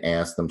and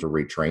ask them to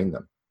retrain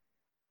them.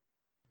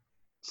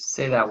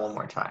 Say that one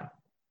more time.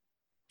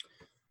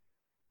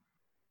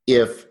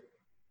 If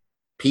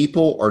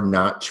people are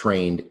not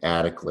trained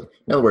adequately,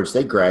 in other words,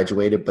 they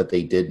graduated, but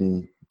they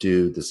didn't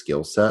do the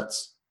skill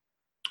sets,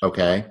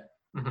 okay,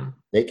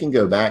 they can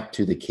go back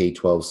to the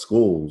K-12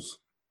 schools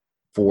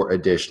for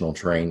additional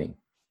training.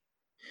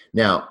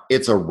 Now,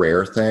 it's a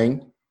rare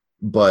thing,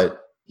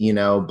 but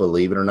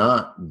believe it or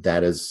not,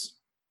 that is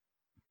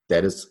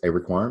a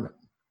requirement.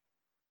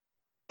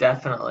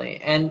 Definitely.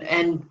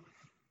 And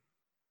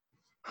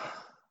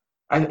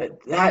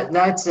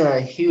that's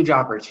a huge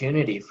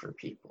opportunity for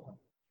people.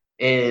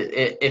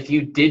 If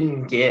you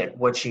didn't get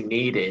what you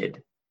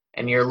needed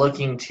and you're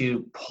looking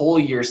to pull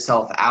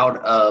yourself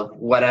out of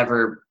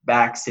whatever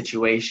back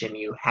situation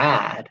you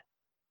had,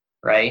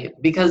 right?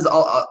 Because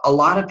a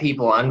lot of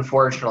people,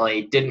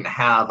 unfortunately, didn't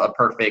have a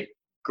perfect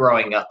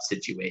growing up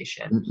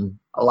situation. Mm-mm.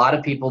 A lot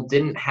of people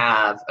didn't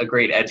have a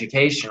great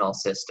educational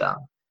system.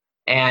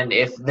 And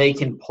if they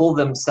can pull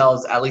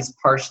themselves at least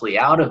partially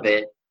out of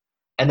it,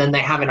 and then they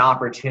have an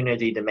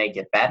opportunity to make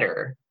it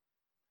better,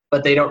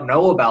 but they don't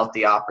know about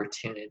the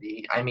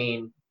opportunity, I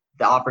mean,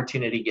 the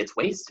opportunity gets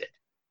wasted.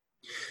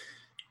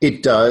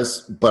 It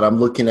does, but I'm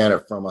looking at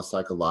it from a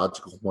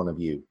psychological point of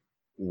view.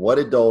 What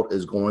adult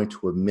is going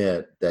to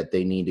admit that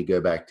they need to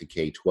go back to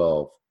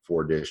K-12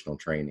 for additional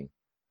training?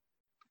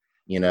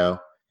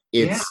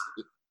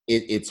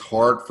 It's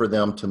hard for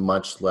them to,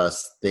 much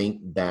less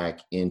think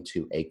back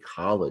into a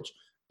college,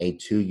 a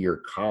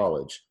 2-year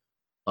college,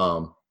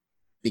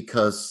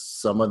 because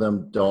some of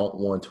them don't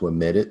want to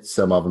admit it.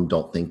 Some of them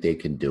don't think they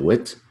can do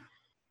it,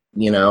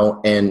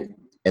 and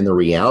the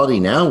reality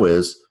now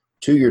is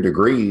 2-year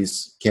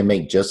degrees can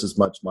make just as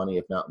much money,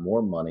 if not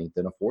more money,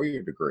 than a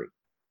 4-year degree.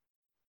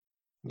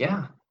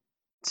 Yeah,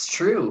 it's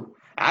true.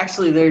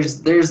 Actually,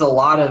 there's a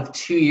lot of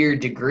 2-year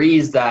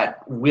degrees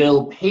that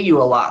will pay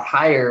you a lot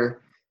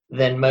higher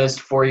than most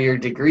 4-year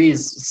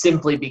degrees,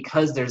 simply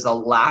because there's a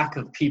lack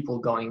of people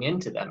going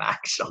into them,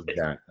 actually.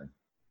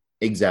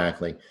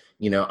 Exactly.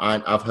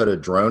 I've heard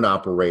of drone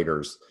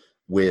operators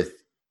with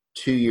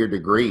 2-year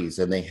degrees,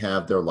 and they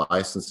have their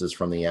licenses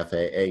from the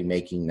FAA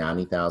making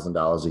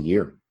 $90,000 a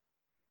year.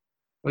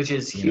 Which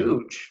is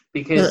huge,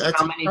 because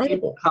how many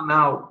people come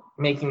out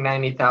making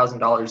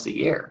 $90,000 a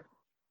year?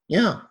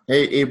 Yeah,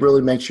 it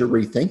really makes you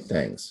rethink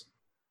things.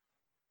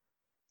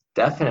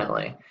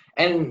 Definitely.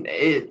 And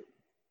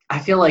I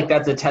feel like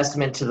that's a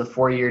testament to the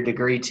 4-year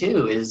degree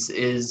too,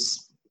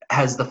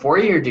 has the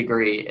 4-year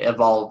degree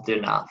evolved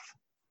enough?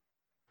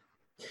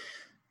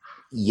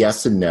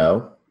 Yes and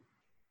no.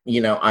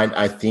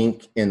 I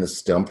think in the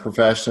STEM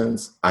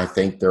professions, I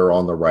think they're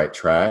on the right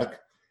track.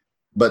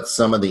 But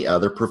some of the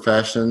other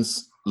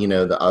professions,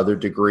 the other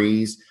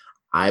degrees,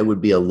 I would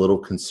be a little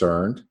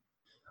concerned.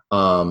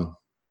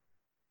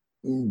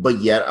 but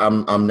yet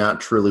I'm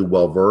not truly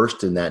well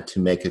versed in that to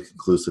make a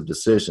conclusive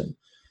decision.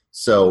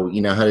 So,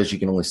 how does you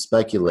can only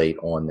speculate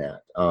on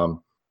that.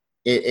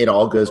 It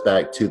all goes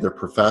back to the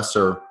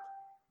professor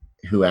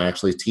who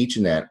actually is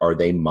teaching that. Are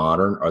they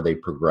modern? Are they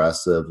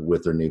progressive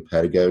with their new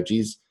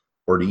pedagogies?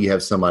 Or do you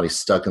have somebody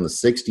stuck in the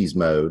 60s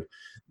mode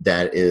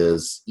that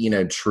is,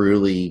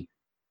 truly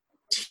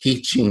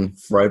teaching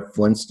Fred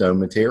Flintstone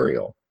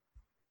material?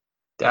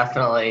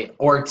 Definitely.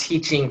 Or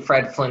teaching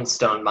Fred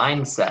Flintstone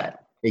mindset.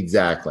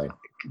 Exactly.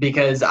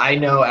 Because I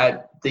know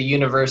at the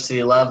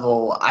university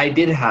level, I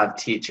did have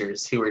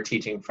teachers who were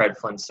teaching Fred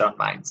Flintstone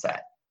mindset.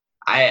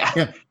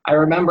 Yeah. I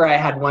remember I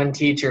had one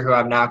teacher who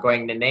I'm not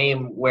going to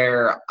name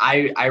where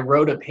I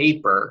wrote a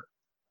paper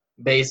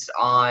based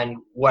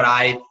on what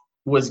I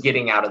was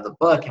getting out of the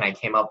book, and I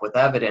came up with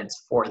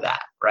evidence for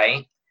that,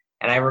 right?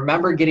 And I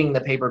remember getting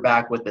the paper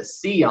back with a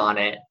C on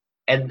it,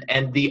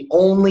 and the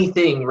only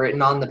thing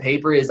written on the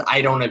paper is,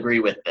 I don't agree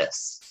with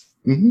this.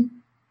 Mm-hmm.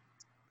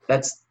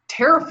 That's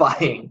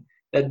terrifying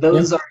that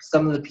those are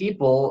some of the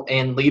people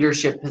in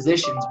leadership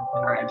positions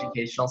within our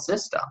educational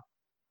system.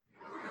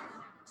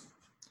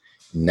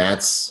 And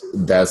that's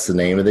the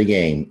name of the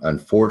game.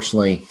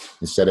 Unfortunately,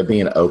 instead of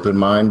being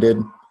open-minded,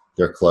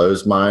 they're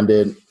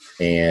closed-minded,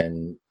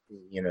 and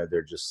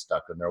they're just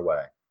stuck in their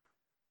way.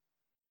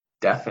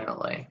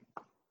 Definitely.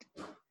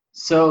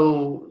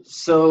 So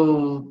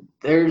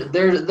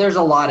there's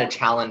a lot of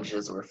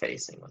challenges we're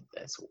facing with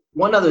this.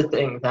 One other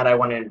thing that I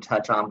wanted to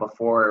touch on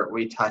before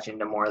we touch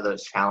into more of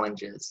those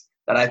challenges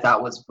that I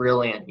thought was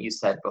brilliant you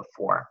said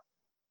before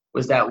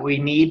was that we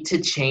need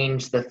to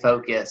change the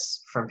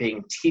focus from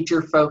being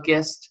teacher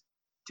focused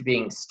to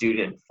being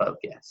student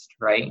focused,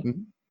 right?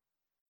 Mm-hmm.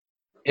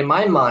 In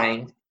my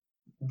mind,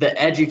 the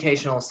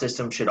educational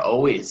system should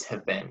always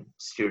have been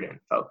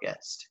student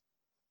focused.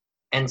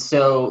 And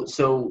so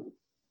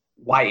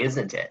why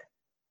isn't it?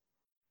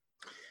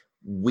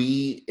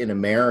 We in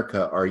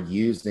America are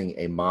using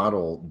a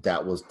model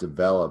that was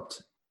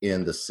developed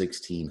in the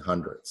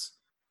 1600s.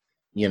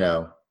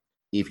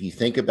 If you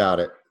think about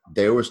it,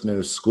 there was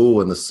no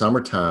school in the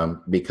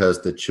summertime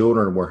because the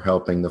children were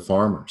helping the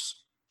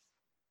farmers.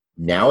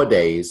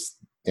 Nowadays,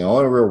 the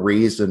only real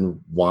reason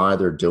why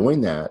they're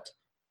doing that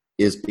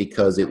is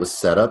because it was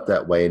set up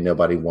that way and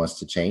nobody wants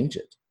to change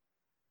it.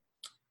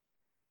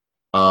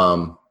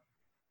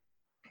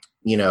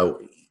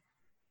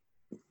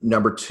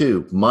 Number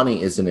two,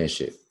 money is an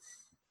issue.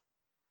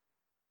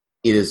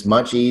 It is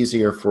much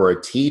easier for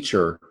a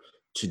teacher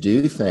to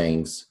do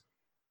things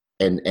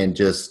and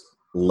just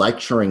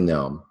lecturing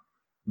them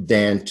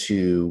than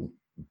to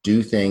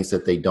do things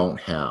that they don't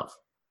have.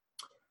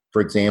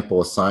 For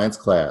example, a science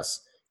class,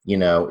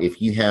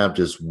 if you have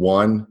just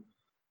one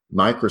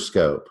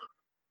microscope,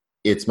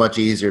 it's much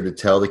easier to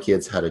tell the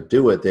kids how to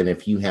do it than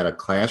if you had a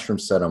classroom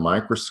set of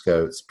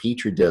microscopes,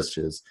 petri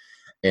dishes,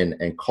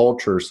 and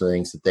cultures,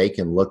 things that they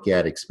can look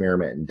at,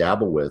 experiment, and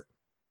dabble with,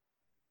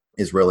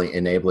 is really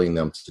enabling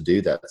them to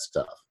do that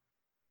stuff.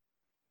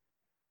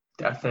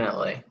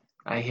 Definitely.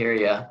 I hear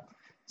you.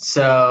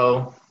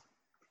 So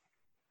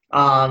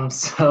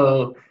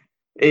so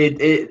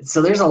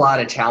there's a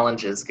lot of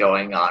challenges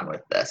going on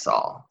with this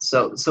all.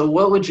 So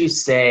what would you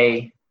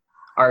say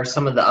are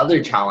some of the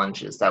other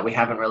challenges that we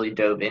haven't really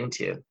dove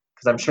into?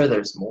 Because I'm sure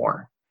there's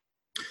more.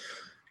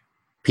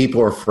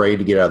 People are afraid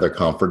to get out of their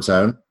comfort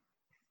zone.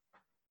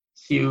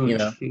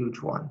 Huge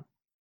one.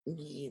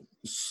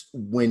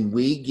 When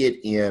we get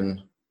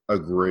in a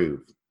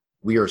groove,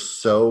 we are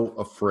so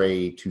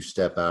afraid to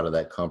step out of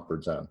that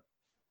comfort zone.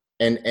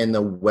 And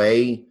the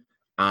way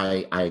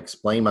I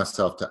explain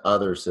myself to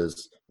others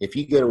is, if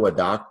you go to a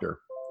doctor,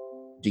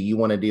 do you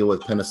want to deal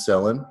with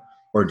penicillin,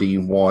 or do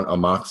you want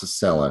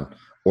amoxicillin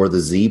or the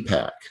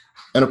Z-Pack?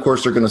 And of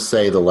course, they're going to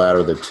say the latter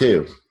of the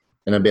two.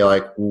 And I'd be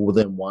like, well,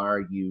 then why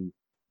are you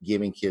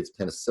giving kids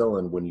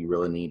penicillin when you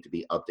really need to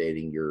be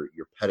updating your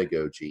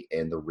pedagogy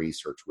and the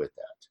research with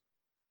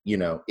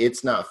that?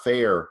 It's not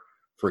fair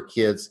for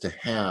kids to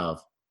have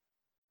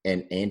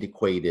an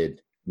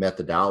antiquated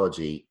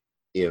methodology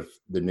if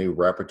the new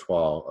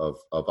repertoire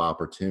of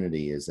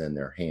opportunity is in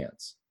their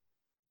hands.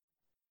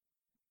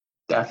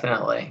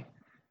 Definitely.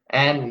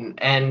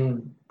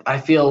 And I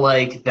feel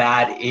like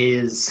that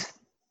is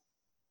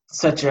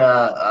such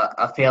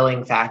a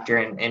failing factor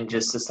in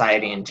just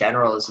society in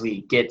general, as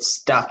we get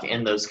stuck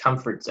in those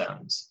comfort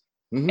zones.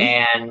 Mm-hmm.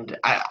 And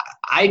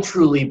I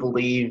truly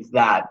believe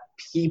that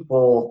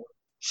people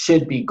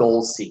should be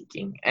goal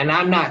seeking. And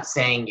I'm not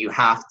saying you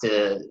have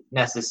to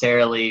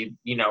necessarily,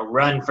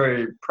 run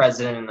for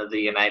president of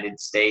the United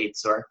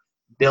States or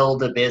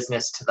build a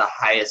business to the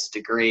highest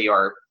degree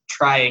or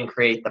try and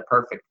create the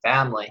perfect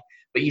family,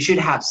 but you should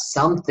have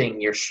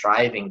something you're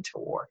striving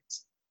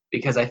towards,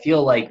 because I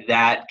feel like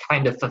that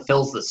kind of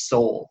fulfills the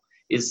soul,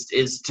 is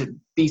to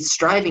be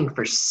striving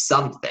for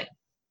something.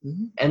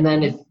 Mm-hmm. And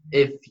then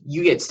if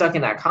you get stuck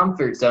in that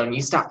comfort zone,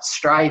 you stop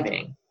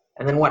striving.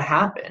 And then what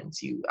happens?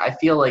 I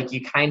feel like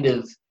you kind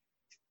of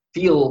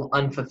feel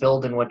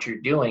unfulfilled in what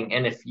you're doing.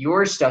 And if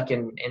you're stuck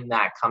in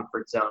that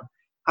comfort zone,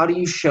 how do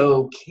you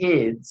show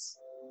kids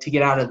to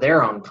get out of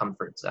their own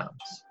comfort zones.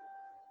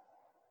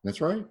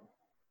 That's right.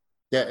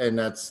 Yeah, and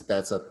that's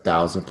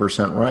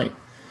 1,000% right.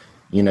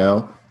 You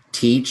know,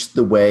 teach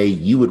the way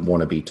you would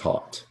want to be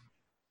taught.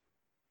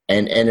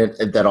 And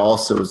that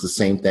also is the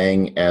same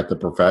thing at the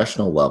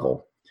professional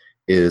level,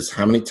 is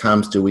how many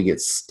times do we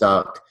get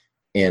stuck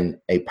in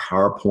a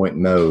PowerPoint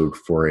mode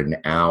for an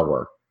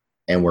hour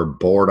and we're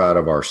bored out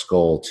of our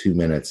skull 2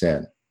 minutes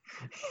in?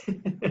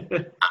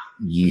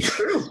 You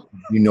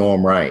know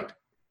I'm right.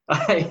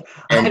 I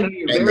know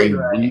you're very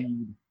right.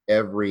 Read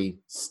every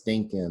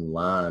stinking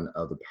line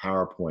of the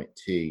PowerPoint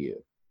to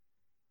you.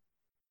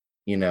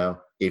 You know,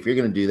 if you're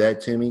going to do that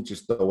to me,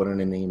 just throw it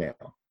in an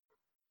email.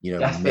 You know,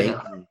 Definitely.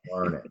 make me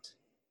learn it.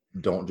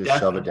 Don't just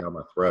shove it down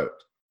my throat.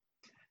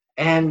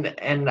 And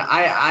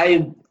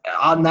I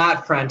on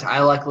that front,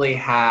 I luckily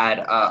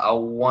had a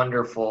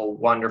wonderful,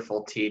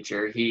 wonderful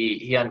teacher.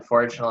 He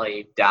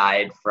unfortunately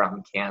died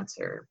from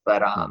cancer,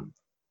 but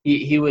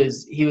he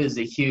was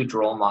a huge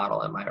role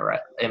model in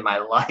my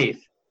life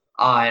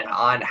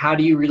on how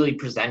do you really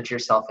present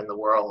yourself in the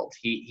world.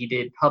 He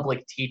did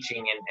public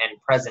teaching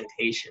and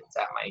presentations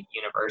at my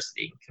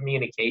university,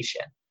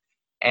 communication,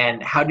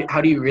 and how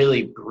do you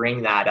really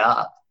bring that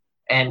up?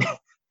 And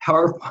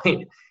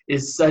PowerPoint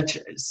is such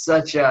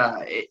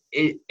a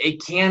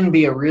it can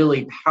be a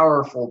really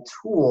powerful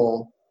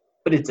tool,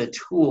 but it's a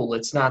tool.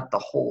 It's not the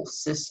whole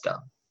system.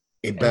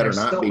 It better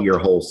not be your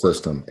whole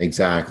system.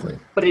 Exactly.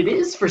 But it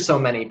is for so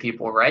many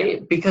people,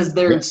 right? Because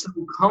they're so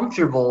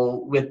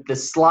comfortable with the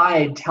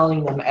slide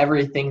telling them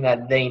everything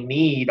that they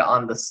need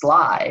on the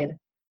slide,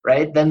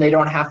 right? Then they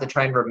don't have to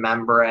try and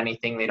remember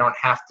anything. They don't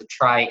have to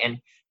try and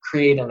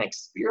create an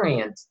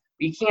experience.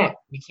 You can't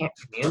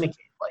communicate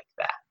like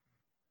that.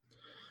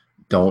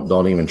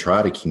 Don't even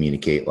try to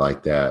communicate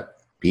like that.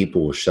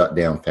 People will shut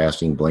down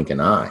fast and blink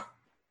an eye.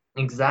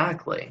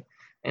 Exactly.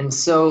 And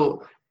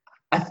so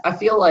I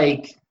feel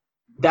like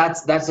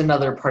that's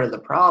another part of the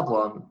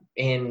problem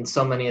in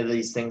so many of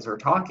these things we're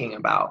talking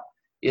about,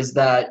 is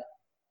that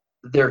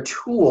they're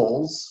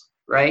tools,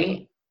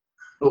 right?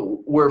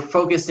 But we're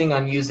focusing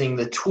on using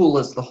the tool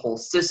as the whole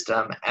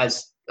system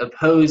as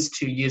opposed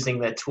to using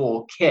the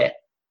tool kit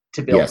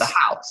to build the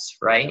house,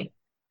 right?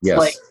 It's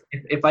like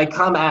if I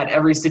come at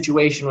every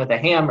situation with a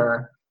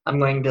hammer, I'm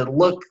going to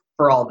look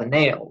for all the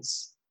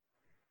nails.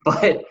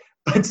 But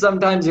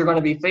sometimes you're going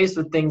to be faced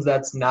with things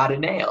that's not a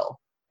nail.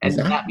 And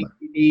that means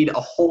you need a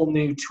whole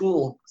new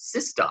tool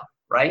system,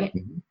 right?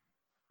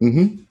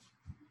 Mm-hmm.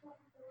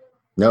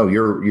 No,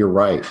 you're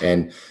right.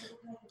 And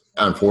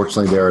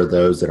unfortunately, there are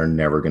those that are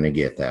never going to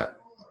get that.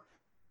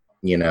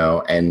 You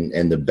know,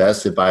 and the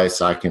best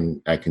advice I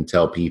can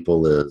tell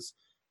people is,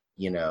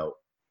 you know,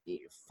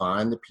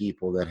 find the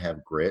people that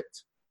have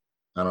grit.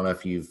 I don't know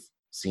if you've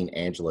seen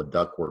Angela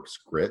Duckworth's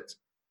Grit.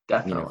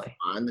 Definitely.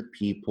 You know, find the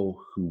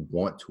people who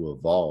want to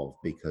evolve,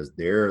 because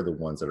they're the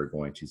ones that are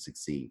going to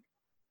succeed.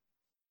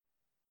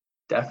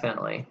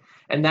 Definitely.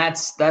 And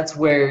that's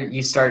where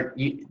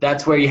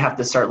that's where you have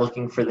to start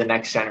looking for the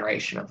next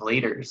generation of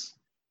leaders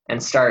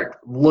and start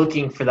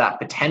looking for that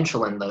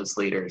potential in those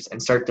leaders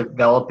and start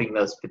developing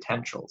those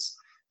potentials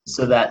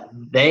so that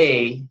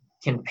they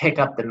can pick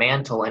up the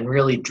mantle and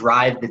really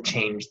drive the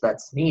change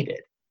that's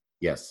needed.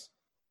 Yes,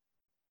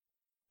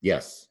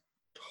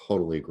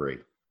 totally agree.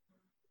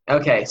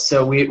 Okay,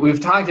 so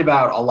we've talked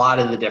about a lot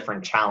of the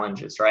different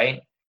challenges,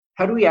 right?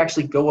 How do we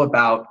actually go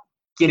about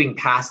getting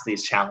past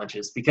these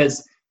challenges?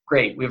 Because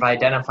great, we've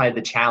identified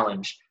the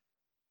challenge,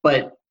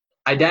 but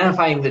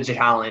identifying the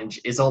challenge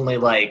is only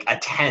like a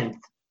tenth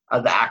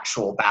of the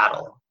actual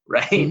battle,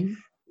 right?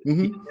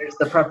 Mm-hmm. There's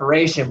the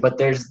preparation, but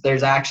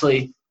there's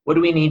actually, what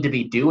do we need to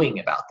be doing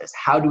about this?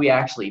 How do we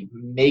actually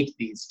make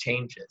these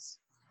changes?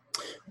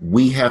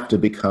 We have to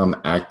become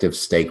active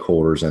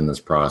stakeholders in this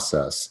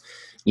process.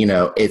 You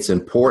know, it's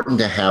important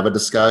to have a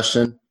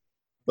discussion,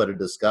 but a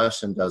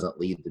discussion doesn't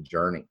lead the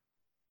journey.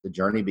 The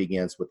journey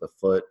begins with a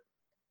foot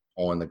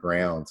on the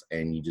ground,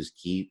 and you just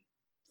keep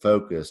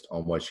focused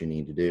on what you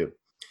need to do.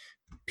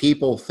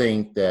 People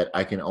think that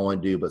I can only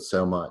do but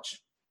so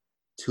much.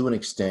 To an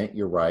extent,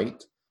 you're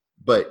right.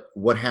 But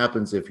what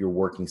happens if you're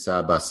working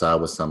side by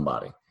side with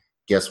somebody?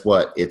 Guess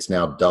what? It's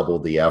now double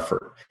the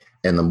effort.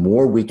 And the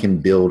more we can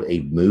build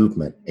a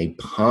movement, a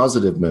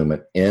positive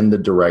movement in the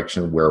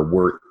direction where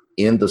we're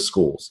in the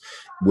schools,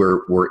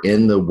 we're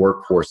in the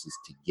workforces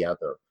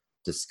together,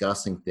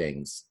 discussing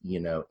things, you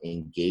know,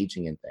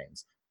 engaging in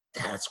things,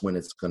 that's when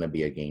it's going to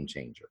be a game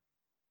changer.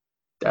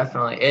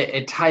 Definitely.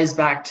 It ties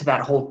back to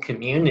that whole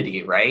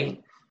community,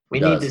 right? We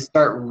need to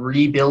start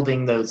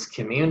rebuilding those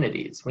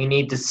communities. We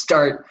need to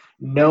start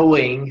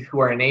knowing who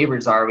our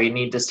neighbors are. We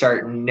need to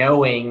start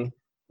knowing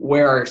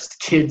where our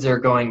kids are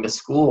going to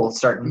school,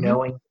 start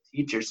knowing the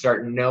teachers,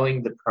 start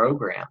knowing the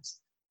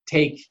programs.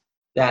 Take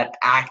that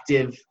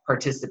active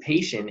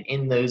participation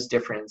in those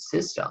different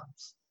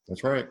systems.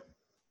 That's right.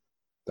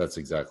 That's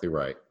exactly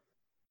right.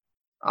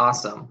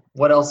 Awesome.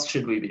 What else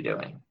should we be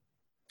doing?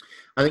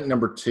 I think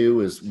number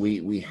 2 is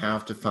we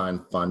have to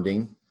find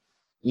funding.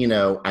 You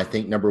know, I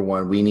think number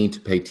 1, we need to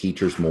pay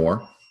teachers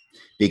more,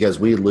 because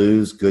we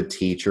lose good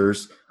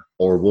teachers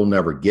or we'll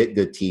never get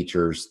good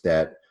teachers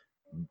that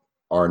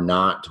are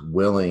not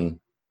willing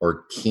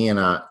or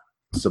cannot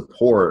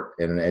support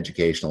an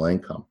educational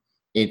income.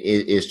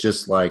 It's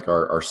just like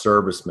our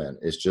servicemen.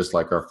 It's just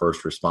like our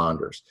first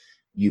responders.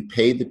 You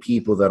pay the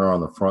people that are on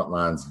the front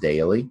lines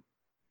daily,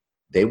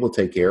 they will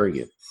take care of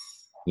you.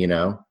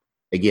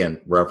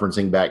 Again,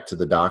 referencing back to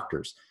the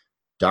doctors.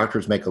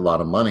 Doctors make a lot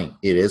of money.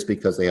 It is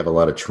because they have a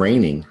lot of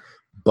training,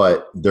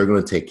 but they're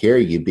going to take care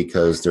of you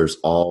because there's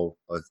all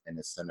an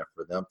incentive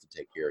for them to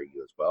take care of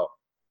you as well.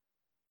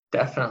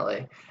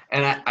 Definitely.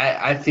 And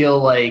I feel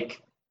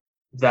like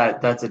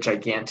that's a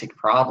gigantic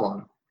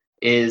problem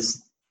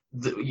is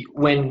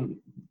when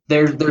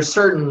there's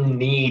certain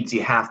needs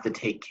you have to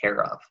take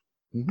care of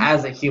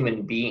as a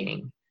human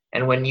being.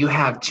 And when you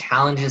have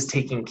challenges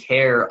taking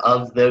care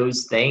of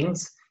those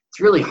things, it's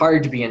really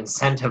hard to be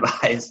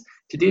incentivized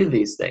to do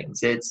these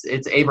things.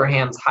 It's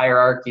Abraham's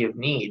hierarchy of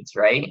needs,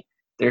 right?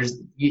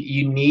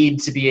 You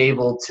need to be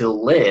able to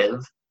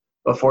live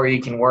before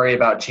you can worry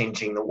about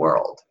changing the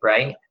world,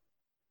 right?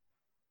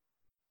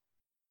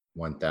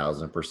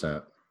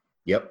 1000%.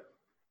 Yep.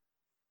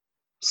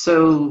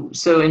 So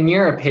in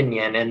your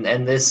opinion,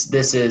 and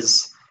this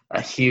is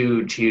a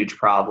huge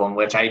problem,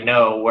 which I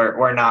know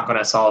we're not going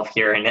to solve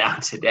here and now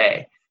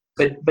today.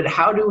 But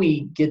how do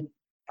we get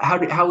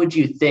how would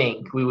you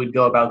think we would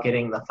go about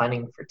getting the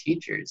funding for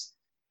teachers?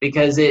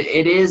 Because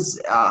it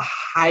is a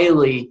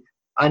highly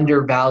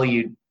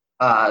undervalued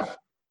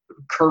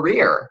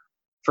career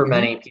for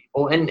many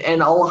people, and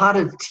a lot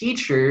of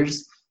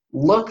teachers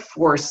look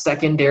for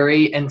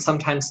secondary and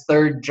sometimes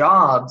third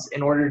jobs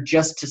in order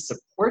just to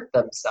support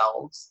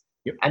themselves.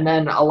 Yep. And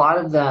then a lot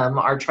of them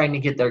are trying to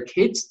get their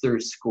kids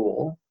through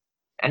school.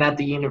 And at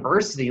the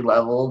university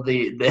level,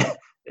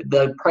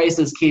 the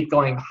prices keep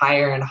going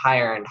higher and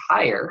higher and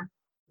higher.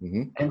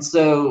 And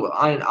so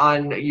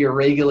on your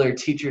regular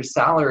teacher's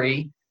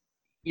salary,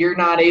 you're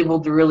not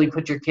able to really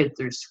put your kid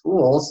through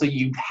school. So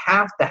you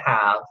have to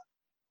have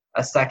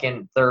a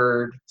second,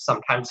 third,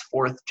 sometimes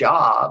fourth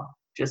job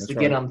just to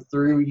get them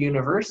through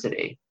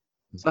university.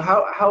 So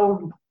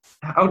how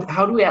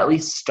do we at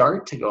least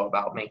start to go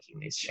about making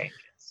these changes?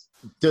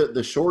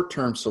 The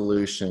short-term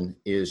solution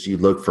is you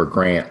look for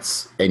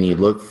grants and you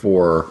look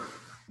for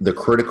the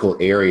critical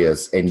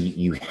areas, and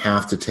you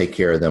have to take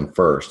care of them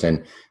first.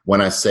 And when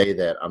I say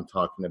that, I'm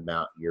talking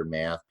about your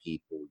math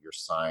people, your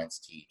science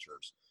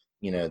teachers,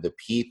 the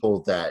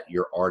people that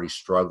you're already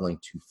struggling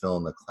to fill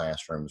in the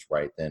classrooms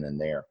right then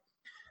and there.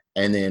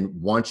 And then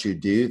once you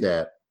do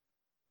that,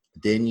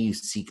 then you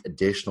seek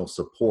additional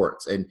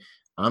supports. And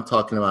I'm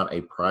talking about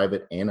a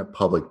private and a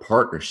public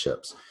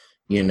partnerships.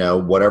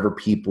 Whatever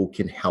people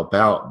can help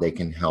out, they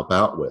can help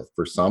out with.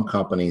 For some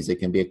companies, it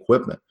can be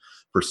equipment.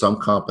 For some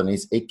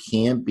companies, it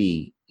can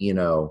be,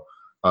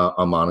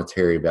 a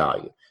monetary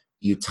value.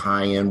 You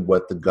tie in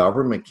what the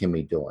government can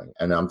be doing.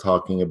 And I'm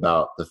talking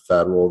about the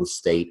federal, the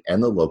state,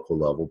 and the local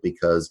level,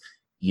 because,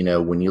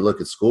 when you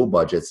look at school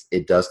budgets,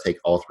 it does take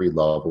all three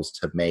levels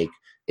to make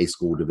a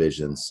school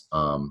division's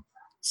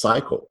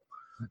cycle.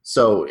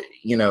 So,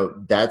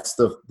 that's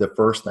the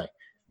first thing.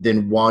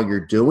 Then while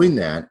you're doing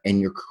that and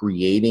you're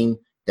creating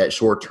that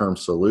short-term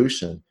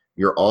solution,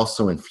 you're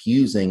also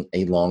infusing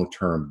a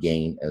long-term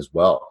gain as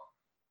well.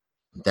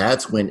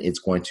 That's when it's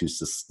going to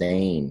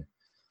sustain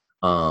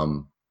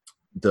and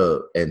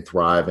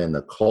thrive in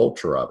the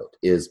culture of it,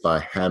 is by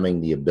having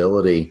the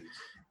ability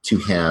to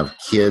have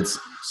kids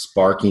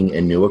sparking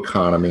a new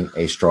economy,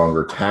 a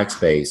stronger tax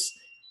base,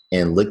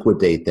 and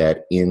liquidate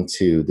that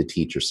into the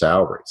teacher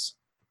salaries.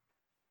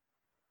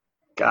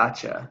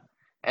 Gotcha.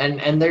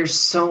 And there's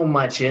so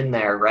much in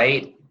there,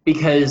 right?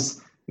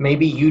 Because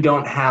maybe you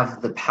don't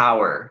have the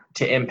power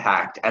to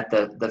impact at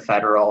the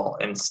federal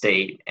and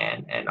state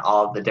and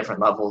all the different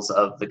levels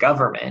of the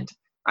government.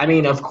 I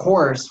mean, of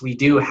course, we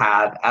do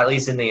have, at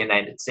least in the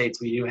United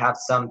States, we do have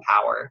some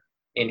power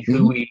in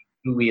who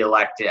we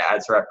elect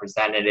as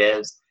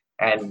representatives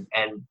and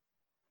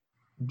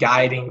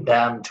guiding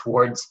them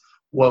towards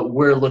what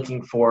we're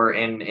looking for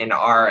in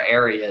our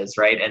areas,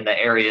 right? And the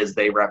areas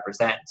they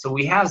represent. So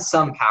we have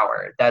some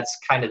power. That's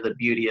kind of the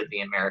beauty of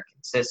the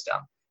American system.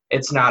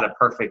 It's not a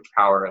perfect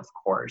power, of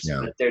course,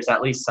 but there's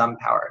at least some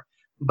power.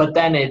 But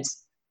then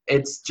it's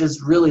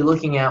just really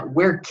looking at,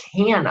 where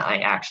can I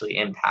actually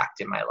impact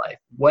in my life?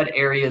 What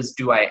areas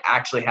do I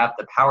actually have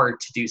the power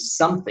to do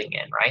something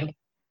in, right?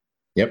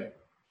 Yep.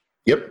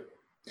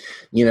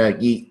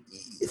 You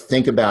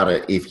think about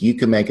it. If you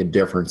can make a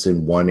difference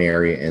in one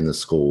area in the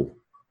school,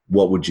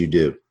 what would you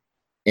do?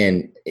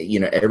 And,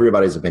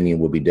 everybody's opinion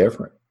will be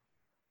different.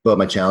 But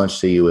my challenge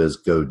to you is,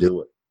 go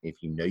do it.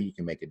 If you know you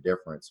can make a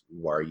difference,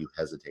 why are you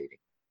hesitating?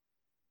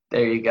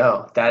 There you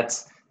go.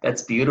 That's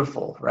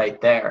beautiful right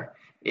there.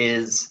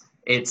 It's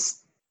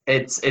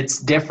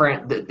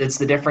different. It's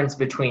the difference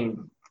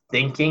between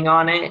thinking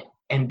on it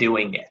and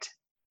doing it,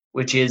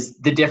 which is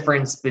the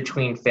difference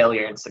between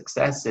failure and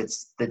success.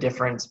 It's the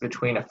difference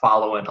between a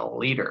follower and a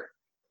leader.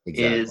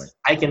 Exactly. Is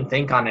I can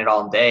think on it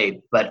all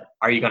day, but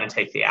are you going to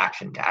take the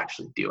action to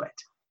actually do it?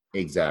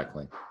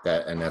 Exactly.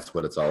 That's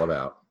what it's all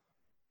about.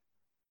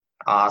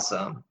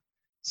 Awesome.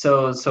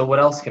 So what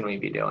else can we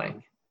be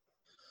doing?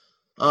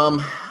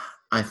 Um,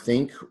 I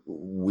think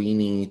we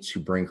need to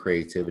bring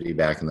creativity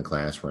back in the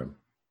classroom.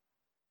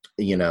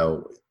 You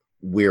know,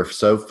 we're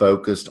so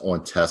focused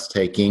on test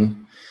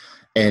taking,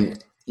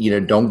 and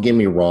don't get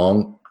me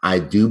wrong. I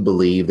do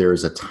believe there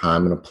is a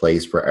time and a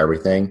place for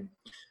everything.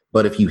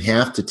 But if you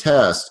have to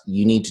test,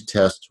 you need to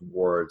test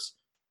towards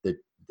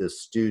the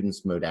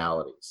students'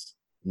 modalities.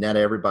 Not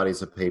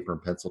everybody's a paper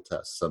and pencil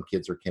test. Some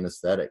kids are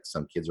kinesthetic.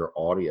 Some kids are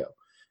audio.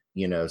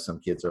 Some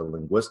kids are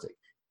linguistic.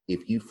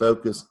 If you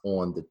focus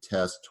on the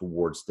test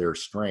towards their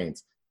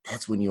strengths,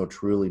 that's when you'll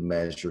truly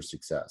measure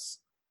success.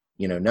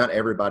 Not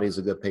everybody's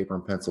a good paper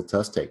and pencil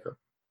test taker.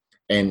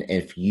 And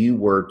if you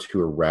were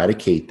to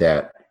eradicate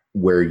that,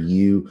 where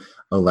you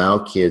allow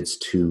kids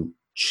to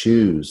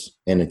choose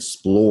and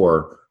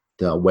explore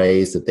the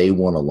ways that they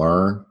want to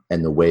learn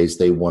and the ways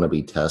they want to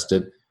be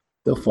tested,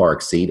 they'll far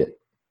exceed it.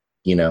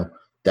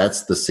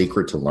 That's the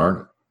secret to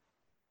learning.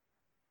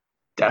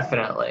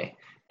 Definitely.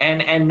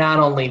 And not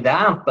only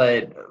that,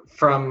 but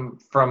from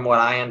what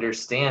I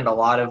understand, a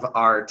lot of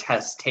our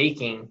test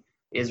taking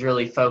is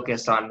really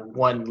focused on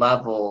one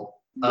level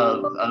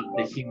of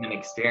the human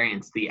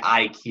experience, the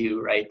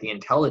IQ, right? The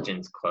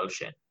intelligence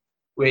quotient,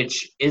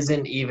 which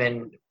isn't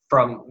even,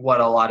 from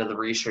what a lot of the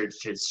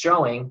research is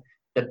showing,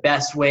 the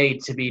best way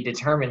to be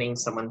determining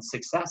someone's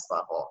success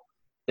level.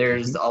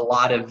 There's a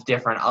lot of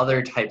different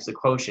other types of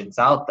quotients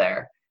out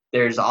there.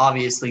 There's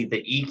obviously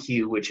the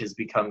EQ, which has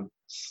become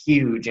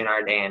huge in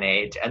our day and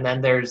age. And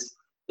then there's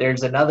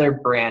another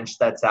branch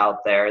that's out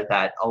there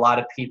that a lot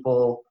of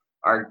people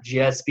are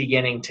just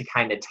beginning to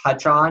kind of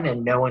touch on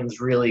and no one's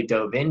really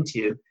dove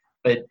into.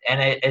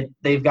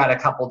 They've got a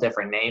couple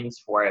different names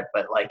for it,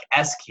 but like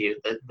SQ,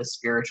 the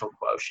spiritual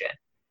quotient,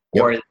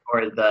 or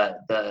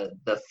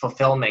the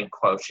fulfillment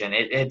quotient.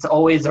 It's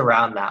always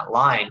around that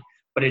line,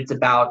 but it's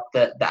about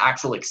the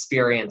actual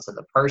experience of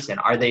the person.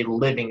 Are they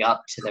living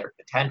up to their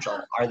potential?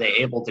 Are they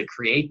able to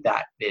create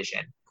that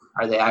vision?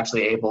 Are they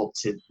actually able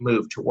to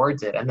move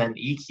towards it? And then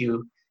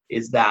EQ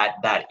is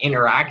that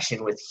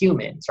interaction with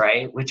humans,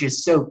 right? Which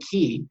is so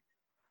key.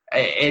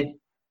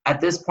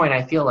 At this point,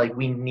 I feel like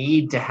we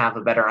need to have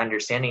a better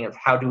understanding of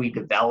how do we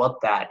develop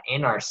that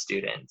in our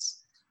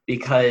students,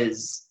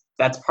 because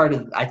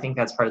I think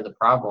that's part of the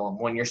problem.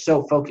 When you're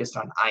so focused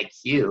on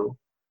IQ,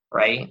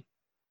 right?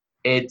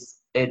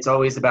 It's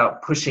always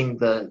about pushing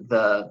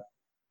the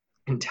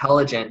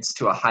intelligence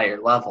to a higher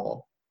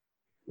level,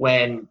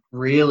 when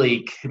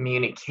really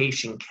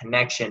communication,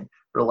 connection,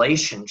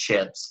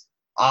 relationships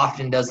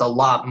often does a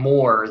lot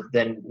more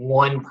than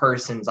one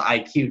person's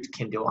IQ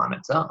can do on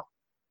its own.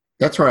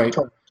 That's right.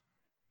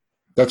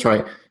 That's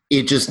right.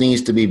 It just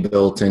needs to be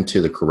built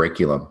into the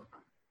curriculum,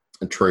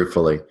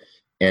 truthfully.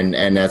 And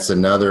that's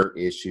another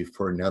issue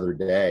for another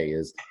day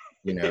is,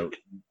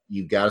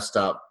 you've got to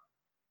stop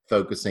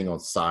focusing on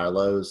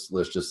silos.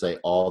 Let's just say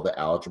all the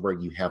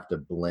algebra. You have to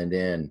blend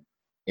in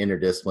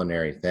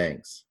interdisciplinary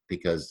things,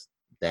 because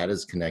that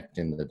is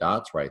connecting the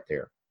dots right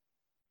there.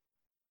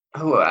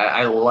 Oh,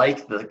 I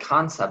like the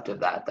concept of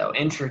that, though.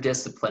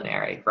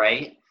 Interdisciplinary,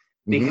 right?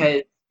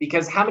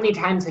 Because how many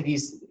times have you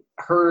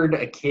heard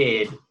a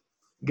kid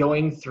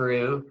going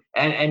through,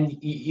 and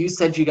you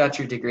said you got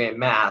your degree in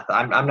math.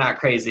 I'm not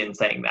crazy in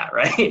saying that,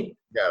 right?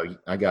 No,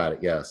 I got it.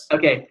 Yes.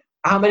 Okay.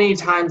 How many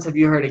times have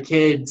you heard a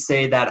kid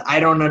say that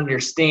I don't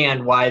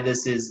understand why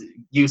this is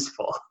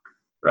useful,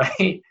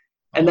 right?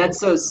 And that's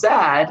so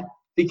sad,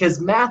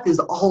 because math is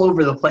all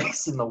over the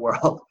place in the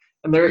world,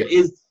 and there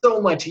is so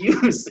much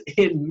use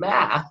in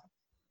math.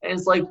 And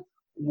it's like,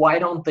 why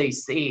don't they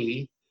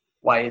see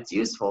why it's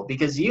useful?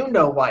 Because you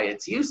know why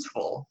it's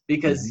useful,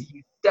 because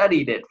you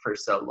studied it for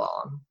so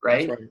long,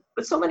 right?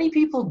 But so many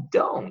people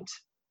don't,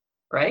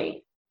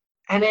 right?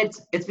 And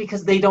it's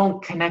because they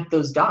don't connect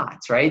those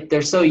dots, right?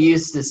 They're so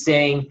used to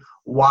saying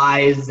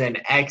y's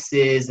and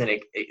x's and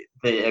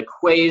the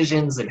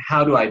equations and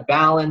how do I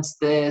balance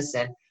this,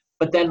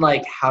 but then,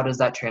 like, how does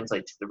that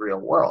translate to the real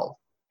world?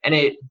 And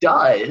it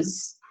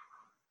does,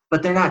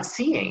 but they're not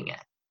seeing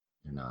it.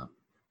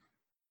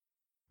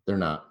 They're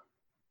not.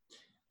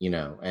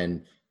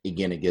 And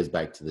again, it goes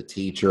back to the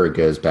teacher, it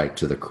goes back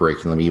to the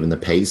curriculum, even the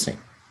pacing.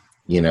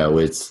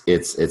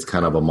 It's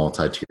kind of a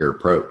multi-tier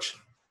approach.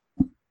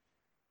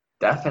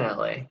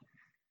 Definitely.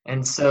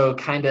 And so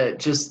kind of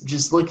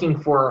just looking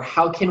for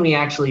how can we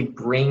actually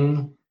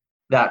bring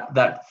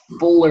that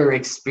fuller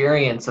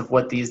experience of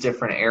what these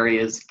different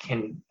areas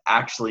can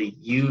actually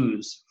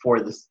use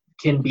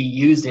can be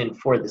used in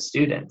for the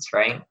students,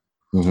 right?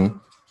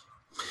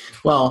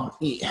 Well,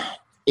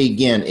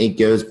 again, it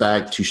goes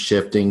back to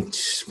shifting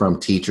from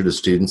teacher to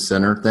student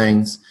center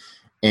things,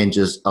 and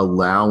just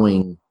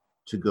allowing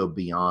to go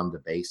beyond the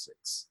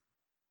basics,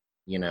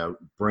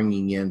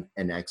 bringing in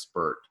an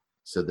expert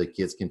so the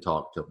kids can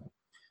talk to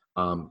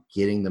them,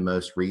 getting the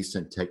most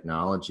recent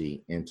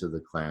technology into the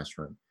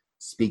classroom,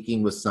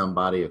 speaking with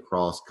somebody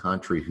across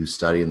country who's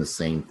studying the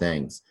same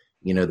things.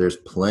 There's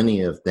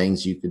plenty of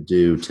things you could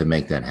do to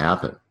make that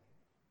happen.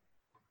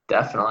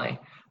 Definitely.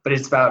 But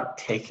it's about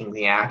taking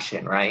the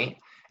action, right?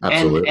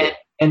 Absolutely.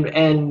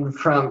 And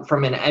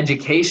from an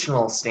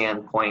educational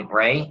standpoint,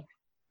 right?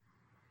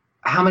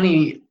 How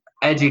many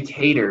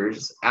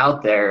educators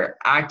out there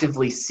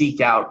actively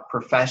seek out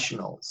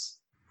professionals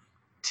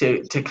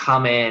to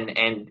come in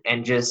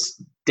and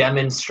just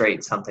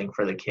demonstrate something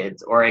for the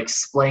kids or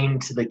explain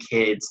to the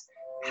kids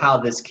how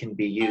this can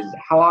be used?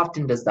 How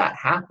often does that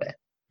happen?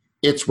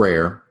 It's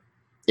rare.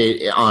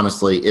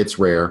 Honestly, it's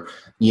rare.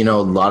 A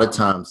lot of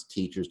times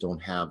teachers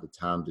don't have the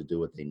time to do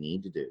what they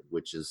need to do,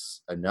 which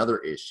is another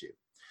issue.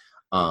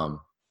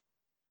 Um,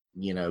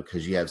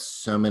 because you have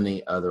so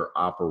many other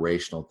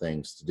operational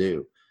things to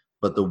do.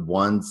 But the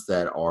ones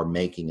that are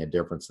making a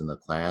difference in the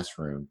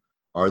classroom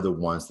are the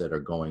ones that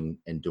are going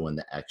and doing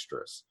the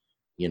extras,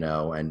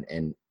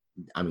 and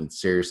I mean,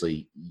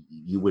 seriously,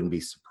 you wouldn't be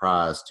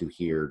surprised to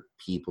hear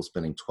people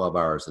spending 12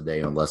 hours a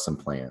day on lesson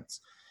plans.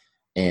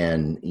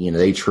 And,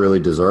 they truly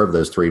deserve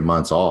those 3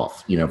 months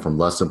off, from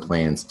lesson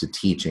plans to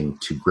teaching,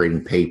 to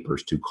grading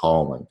papers, to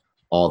calling,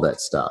 all that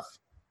stuff.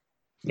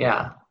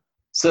 Yeah.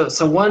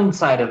 So one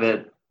side of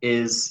it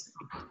is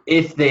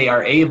if they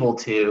are able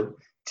to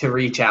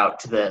reach out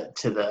to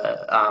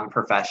the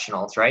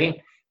professionals,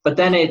 right? But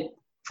then it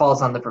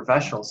falls on the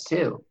professionals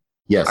too.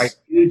 Yes. Are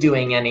you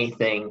doing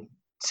anything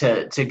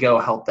to go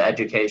help the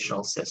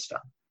educational system?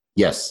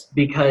 Yes.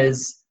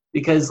 Because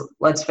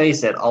let's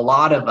face it, a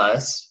lot of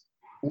us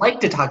like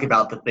to talk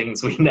about the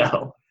things we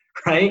know,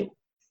 right?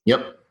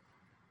 Yep.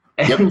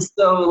 And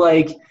so,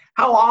 like,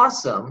 how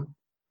awesome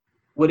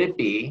would it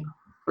be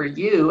for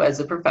you as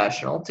a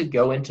professional to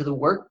go into the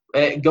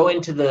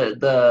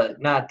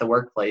not the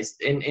workplace,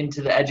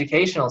 into the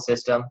educational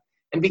system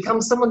and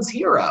become someone's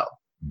hero?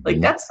 Like,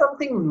 that's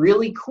something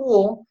really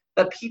cool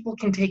that people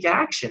can take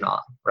action on,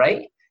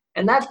 right?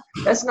 And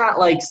that's not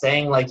like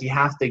saying like you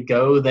have to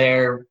go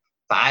there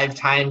 5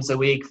 times a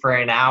week for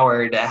an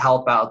hour to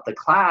help out the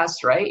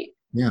class, right?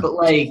 Yeah. But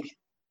like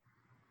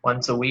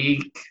once a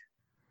week,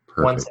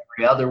 Perfect. once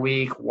every other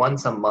week,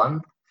 once a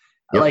month,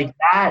 Yep. like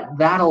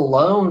that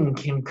alone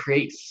can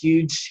create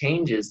huge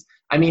changes.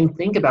 I mean,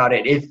 think about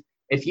it.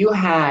 If you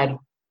had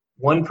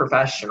one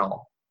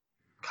professional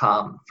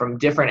come from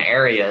different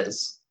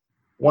areas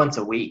once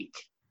a week,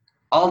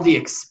 all the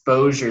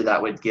exposure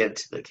that would give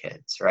to the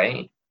kids,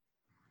 right?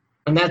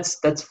 And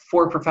that's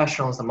 4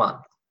 professionals a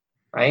month,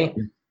 right?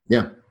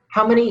 Yeah.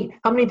 How many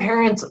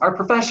parents are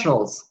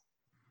professionals?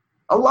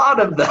 A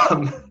lot of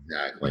them.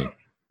 Exactly.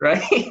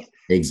 Right?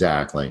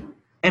 Exactly.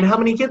 And how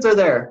many kids are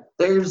there?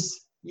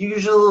 There's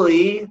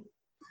usually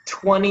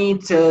 20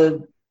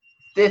 to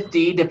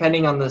 50,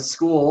 depending on the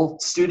school,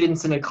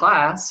 students in a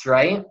class,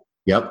 right?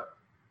 Yep.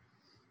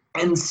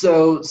 And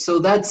so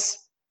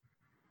that's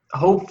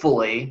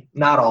hopefully,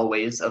 not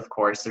always, of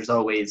course, there's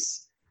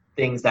always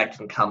things that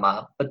can come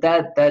up, but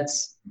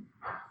that's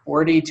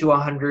 40 to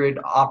 100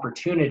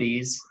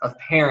 opportunities of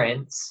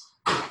parents,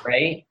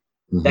 right?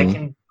 Mm-hmm. That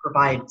can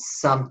provide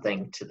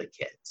something to the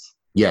kids.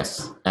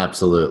 Yes,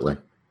 absolutely.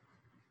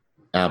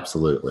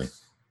 Absolutely.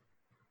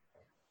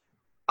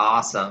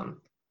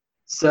 Awesome.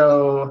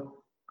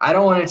 So I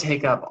don't want to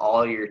take up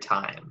all your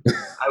time.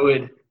 I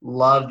would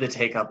love to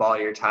take up all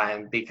your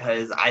time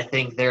because I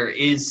think there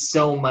is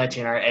so much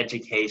in our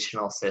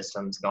educational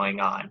systems going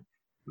on.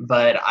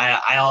 But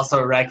I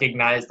also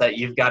recognize that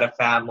you've got a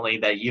family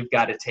that you've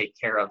got to take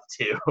care of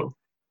too.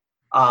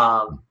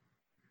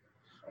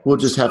 We'll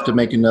just have to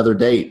make another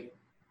date.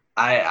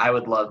 I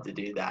would love to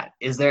do that.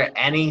 Is there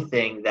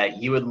anything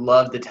that you would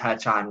love to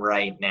touch on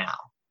right now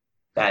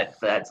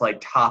that's like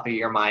top of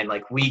your mind?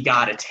 Like, we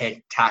got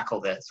to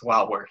tackle this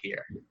while we're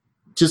here.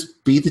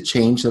 Just be the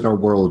change that our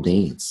world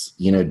needs,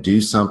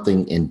 do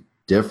something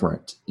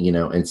different,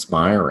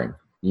 inspiring,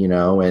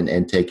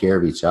 and take care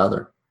of each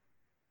other.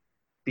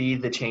 Be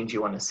the change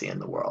you want to see in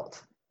the world.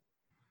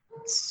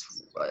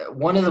 It's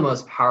one of the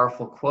most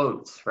powerful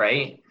quotes,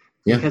 right?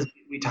 Yeah. Because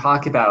we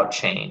talk about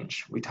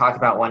change. We talk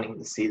about wanting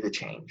to see the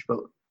change, but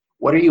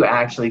what are you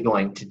actually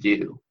going to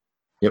do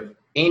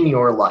in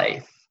your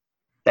life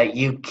that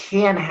you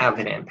can have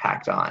an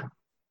impact on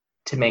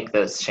to make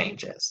those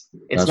changes?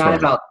 It's not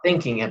about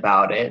thinking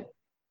about it.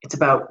 It's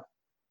about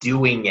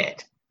doing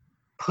it.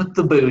 Put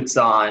the boots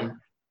on,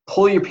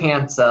 pull your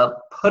pants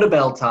up, put a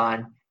belt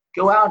on,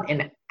 go out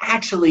and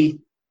actually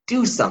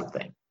do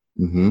something.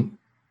 Mm-hmm.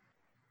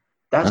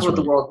 That's what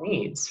the world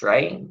needs,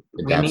 right?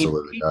 We need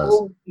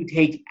people who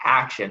take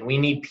action. We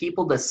need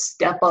people to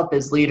step up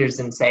as leaders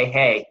and say,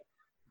 hey,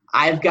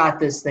 I've got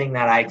this thing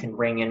that I can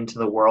bring into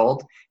the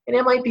world. And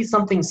it might be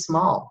something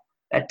small.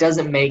 That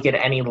doesn't make it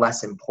any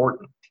less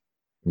important.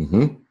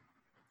 Mm-hmm.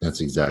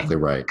 That's exactly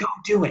right. Go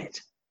do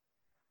it.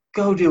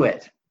 Go do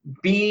it.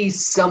 Be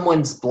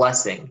someone's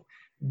blessing.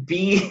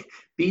 Be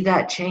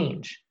that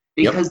change.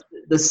 Because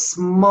the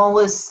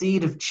smallest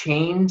seed of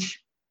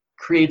change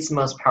creates the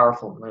most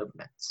powerful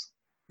movements.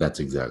 That's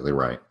exactly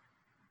right.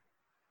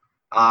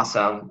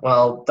 Awesome.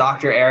 Well,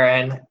 Dr.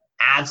 Aaron,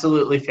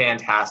 absolutely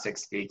fantastic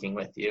speaking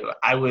with you.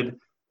 I would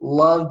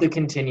love to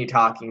continue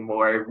talking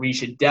more. We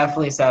should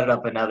definitely set it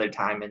up another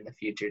time in the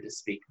future to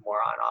speak more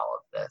on all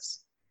of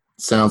this.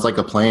 Sounds like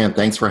a plan.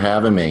 Thanks for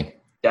having me.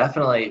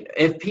 Definitely.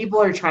 If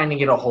people are trying to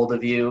get a hold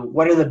of you,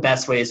 what are the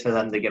best ways for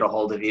them to get a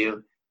hold of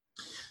you?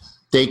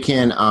 They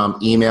can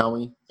email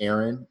me,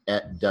 Aaron,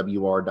 at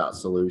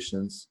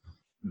wr.solutions.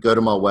 Go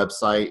to my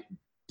website,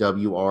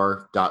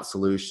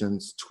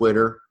 wr.solutions,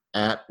 Twitter,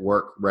 at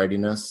work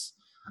readiness,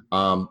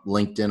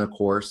 LinkedIn, of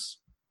course.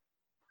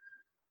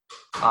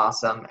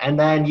 Awesome. And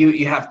then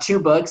you have 2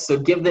 books, so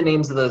give the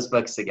names of those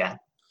books again.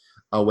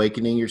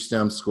 Awakening Your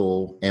STEM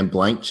School and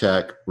Blank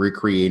Check,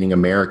 Recreating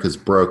America's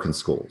Broken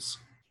Schools.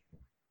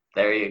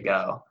 There you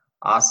go.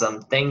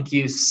 Awesome. Thank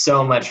you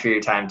so much for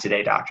your time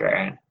today, Dr.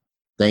 Aaron.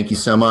 Thank you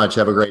so much.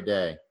 Have a great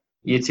day.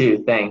 You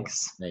too.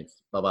 Thanks.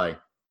 Thanks. Bye-bye.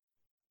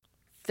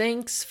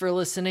 Thanks for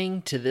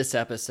listening to this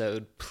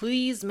episode.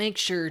 Please make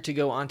sure to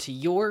go onto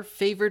your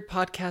favorite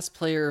podcast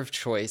player of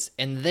choice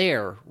and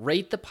there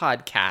rate the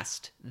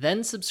podcast,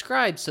 then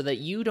subscribe so that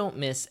you don't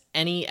miss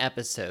any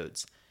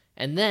episodes.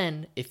 And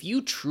then, if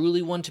you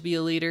truly want to be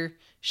a leader,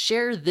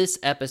 share this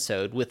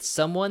episode with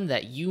someone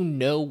that you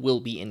know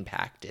will be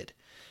impacted.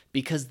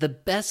 Because the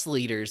best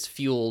leaders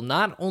fuel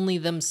not only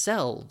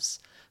themselves,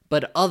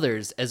 but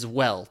others as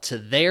well to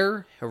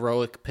their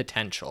heroic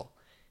potential.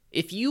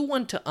 If you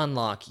want to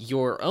unlock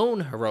your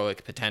own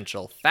heroic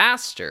potential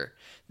faster,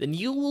 then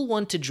you will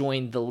want to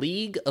join the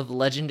League of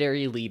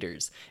Legendary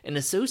Leaders, an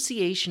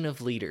association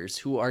of leaders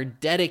who are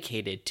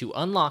dedicated to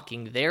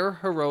unlocking their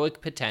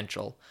heroic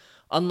potential,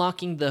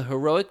 unlocking the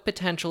heroic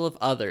potential of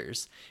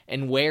others,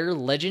 and where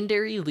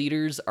legendary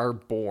leaders are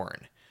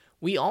born.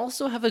 We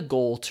also have a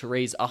goal to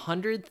raise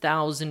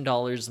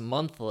 $100,000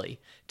 monthly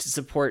to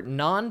support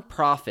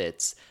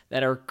nonprofits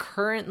that are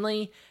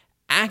currently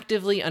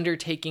actively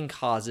undertaking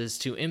causes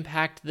to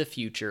impact the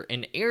future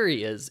in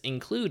areas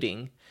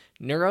including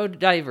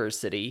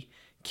neurodiversity,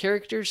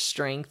 character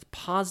strength,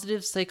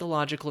 positive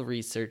psychological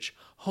research,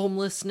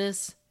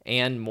 homelessness,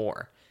 and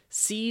more.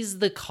 Seize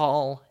the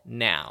call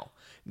now.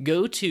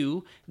 Go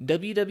to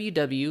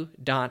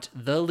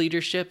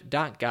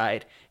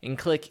www.theleadership.guide and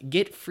click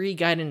Get Free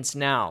Guidance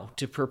Now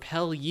to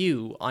propel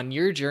you on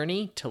your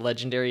journey to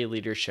legendary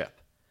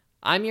leadership.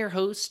 I'm your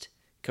host,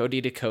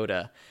 Cody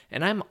Dakota,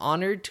 and I'm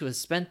honored to have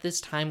spent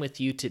this time with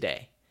you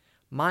today.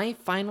 My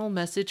final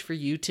message for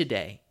you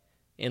today,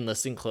 and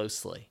listen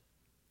closely.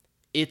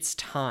 It's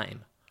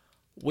time.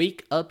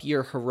 Wake up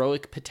your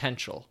heroic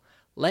potential.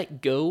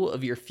 Let go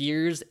of your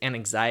fears and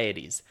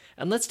anxieties,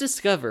 and let's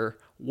discover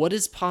what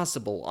is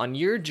possible on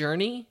your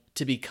journey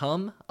to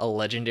become a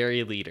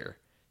legendary leader.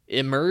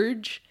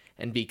 Emerge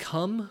and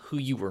become who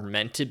you were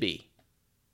meant to be.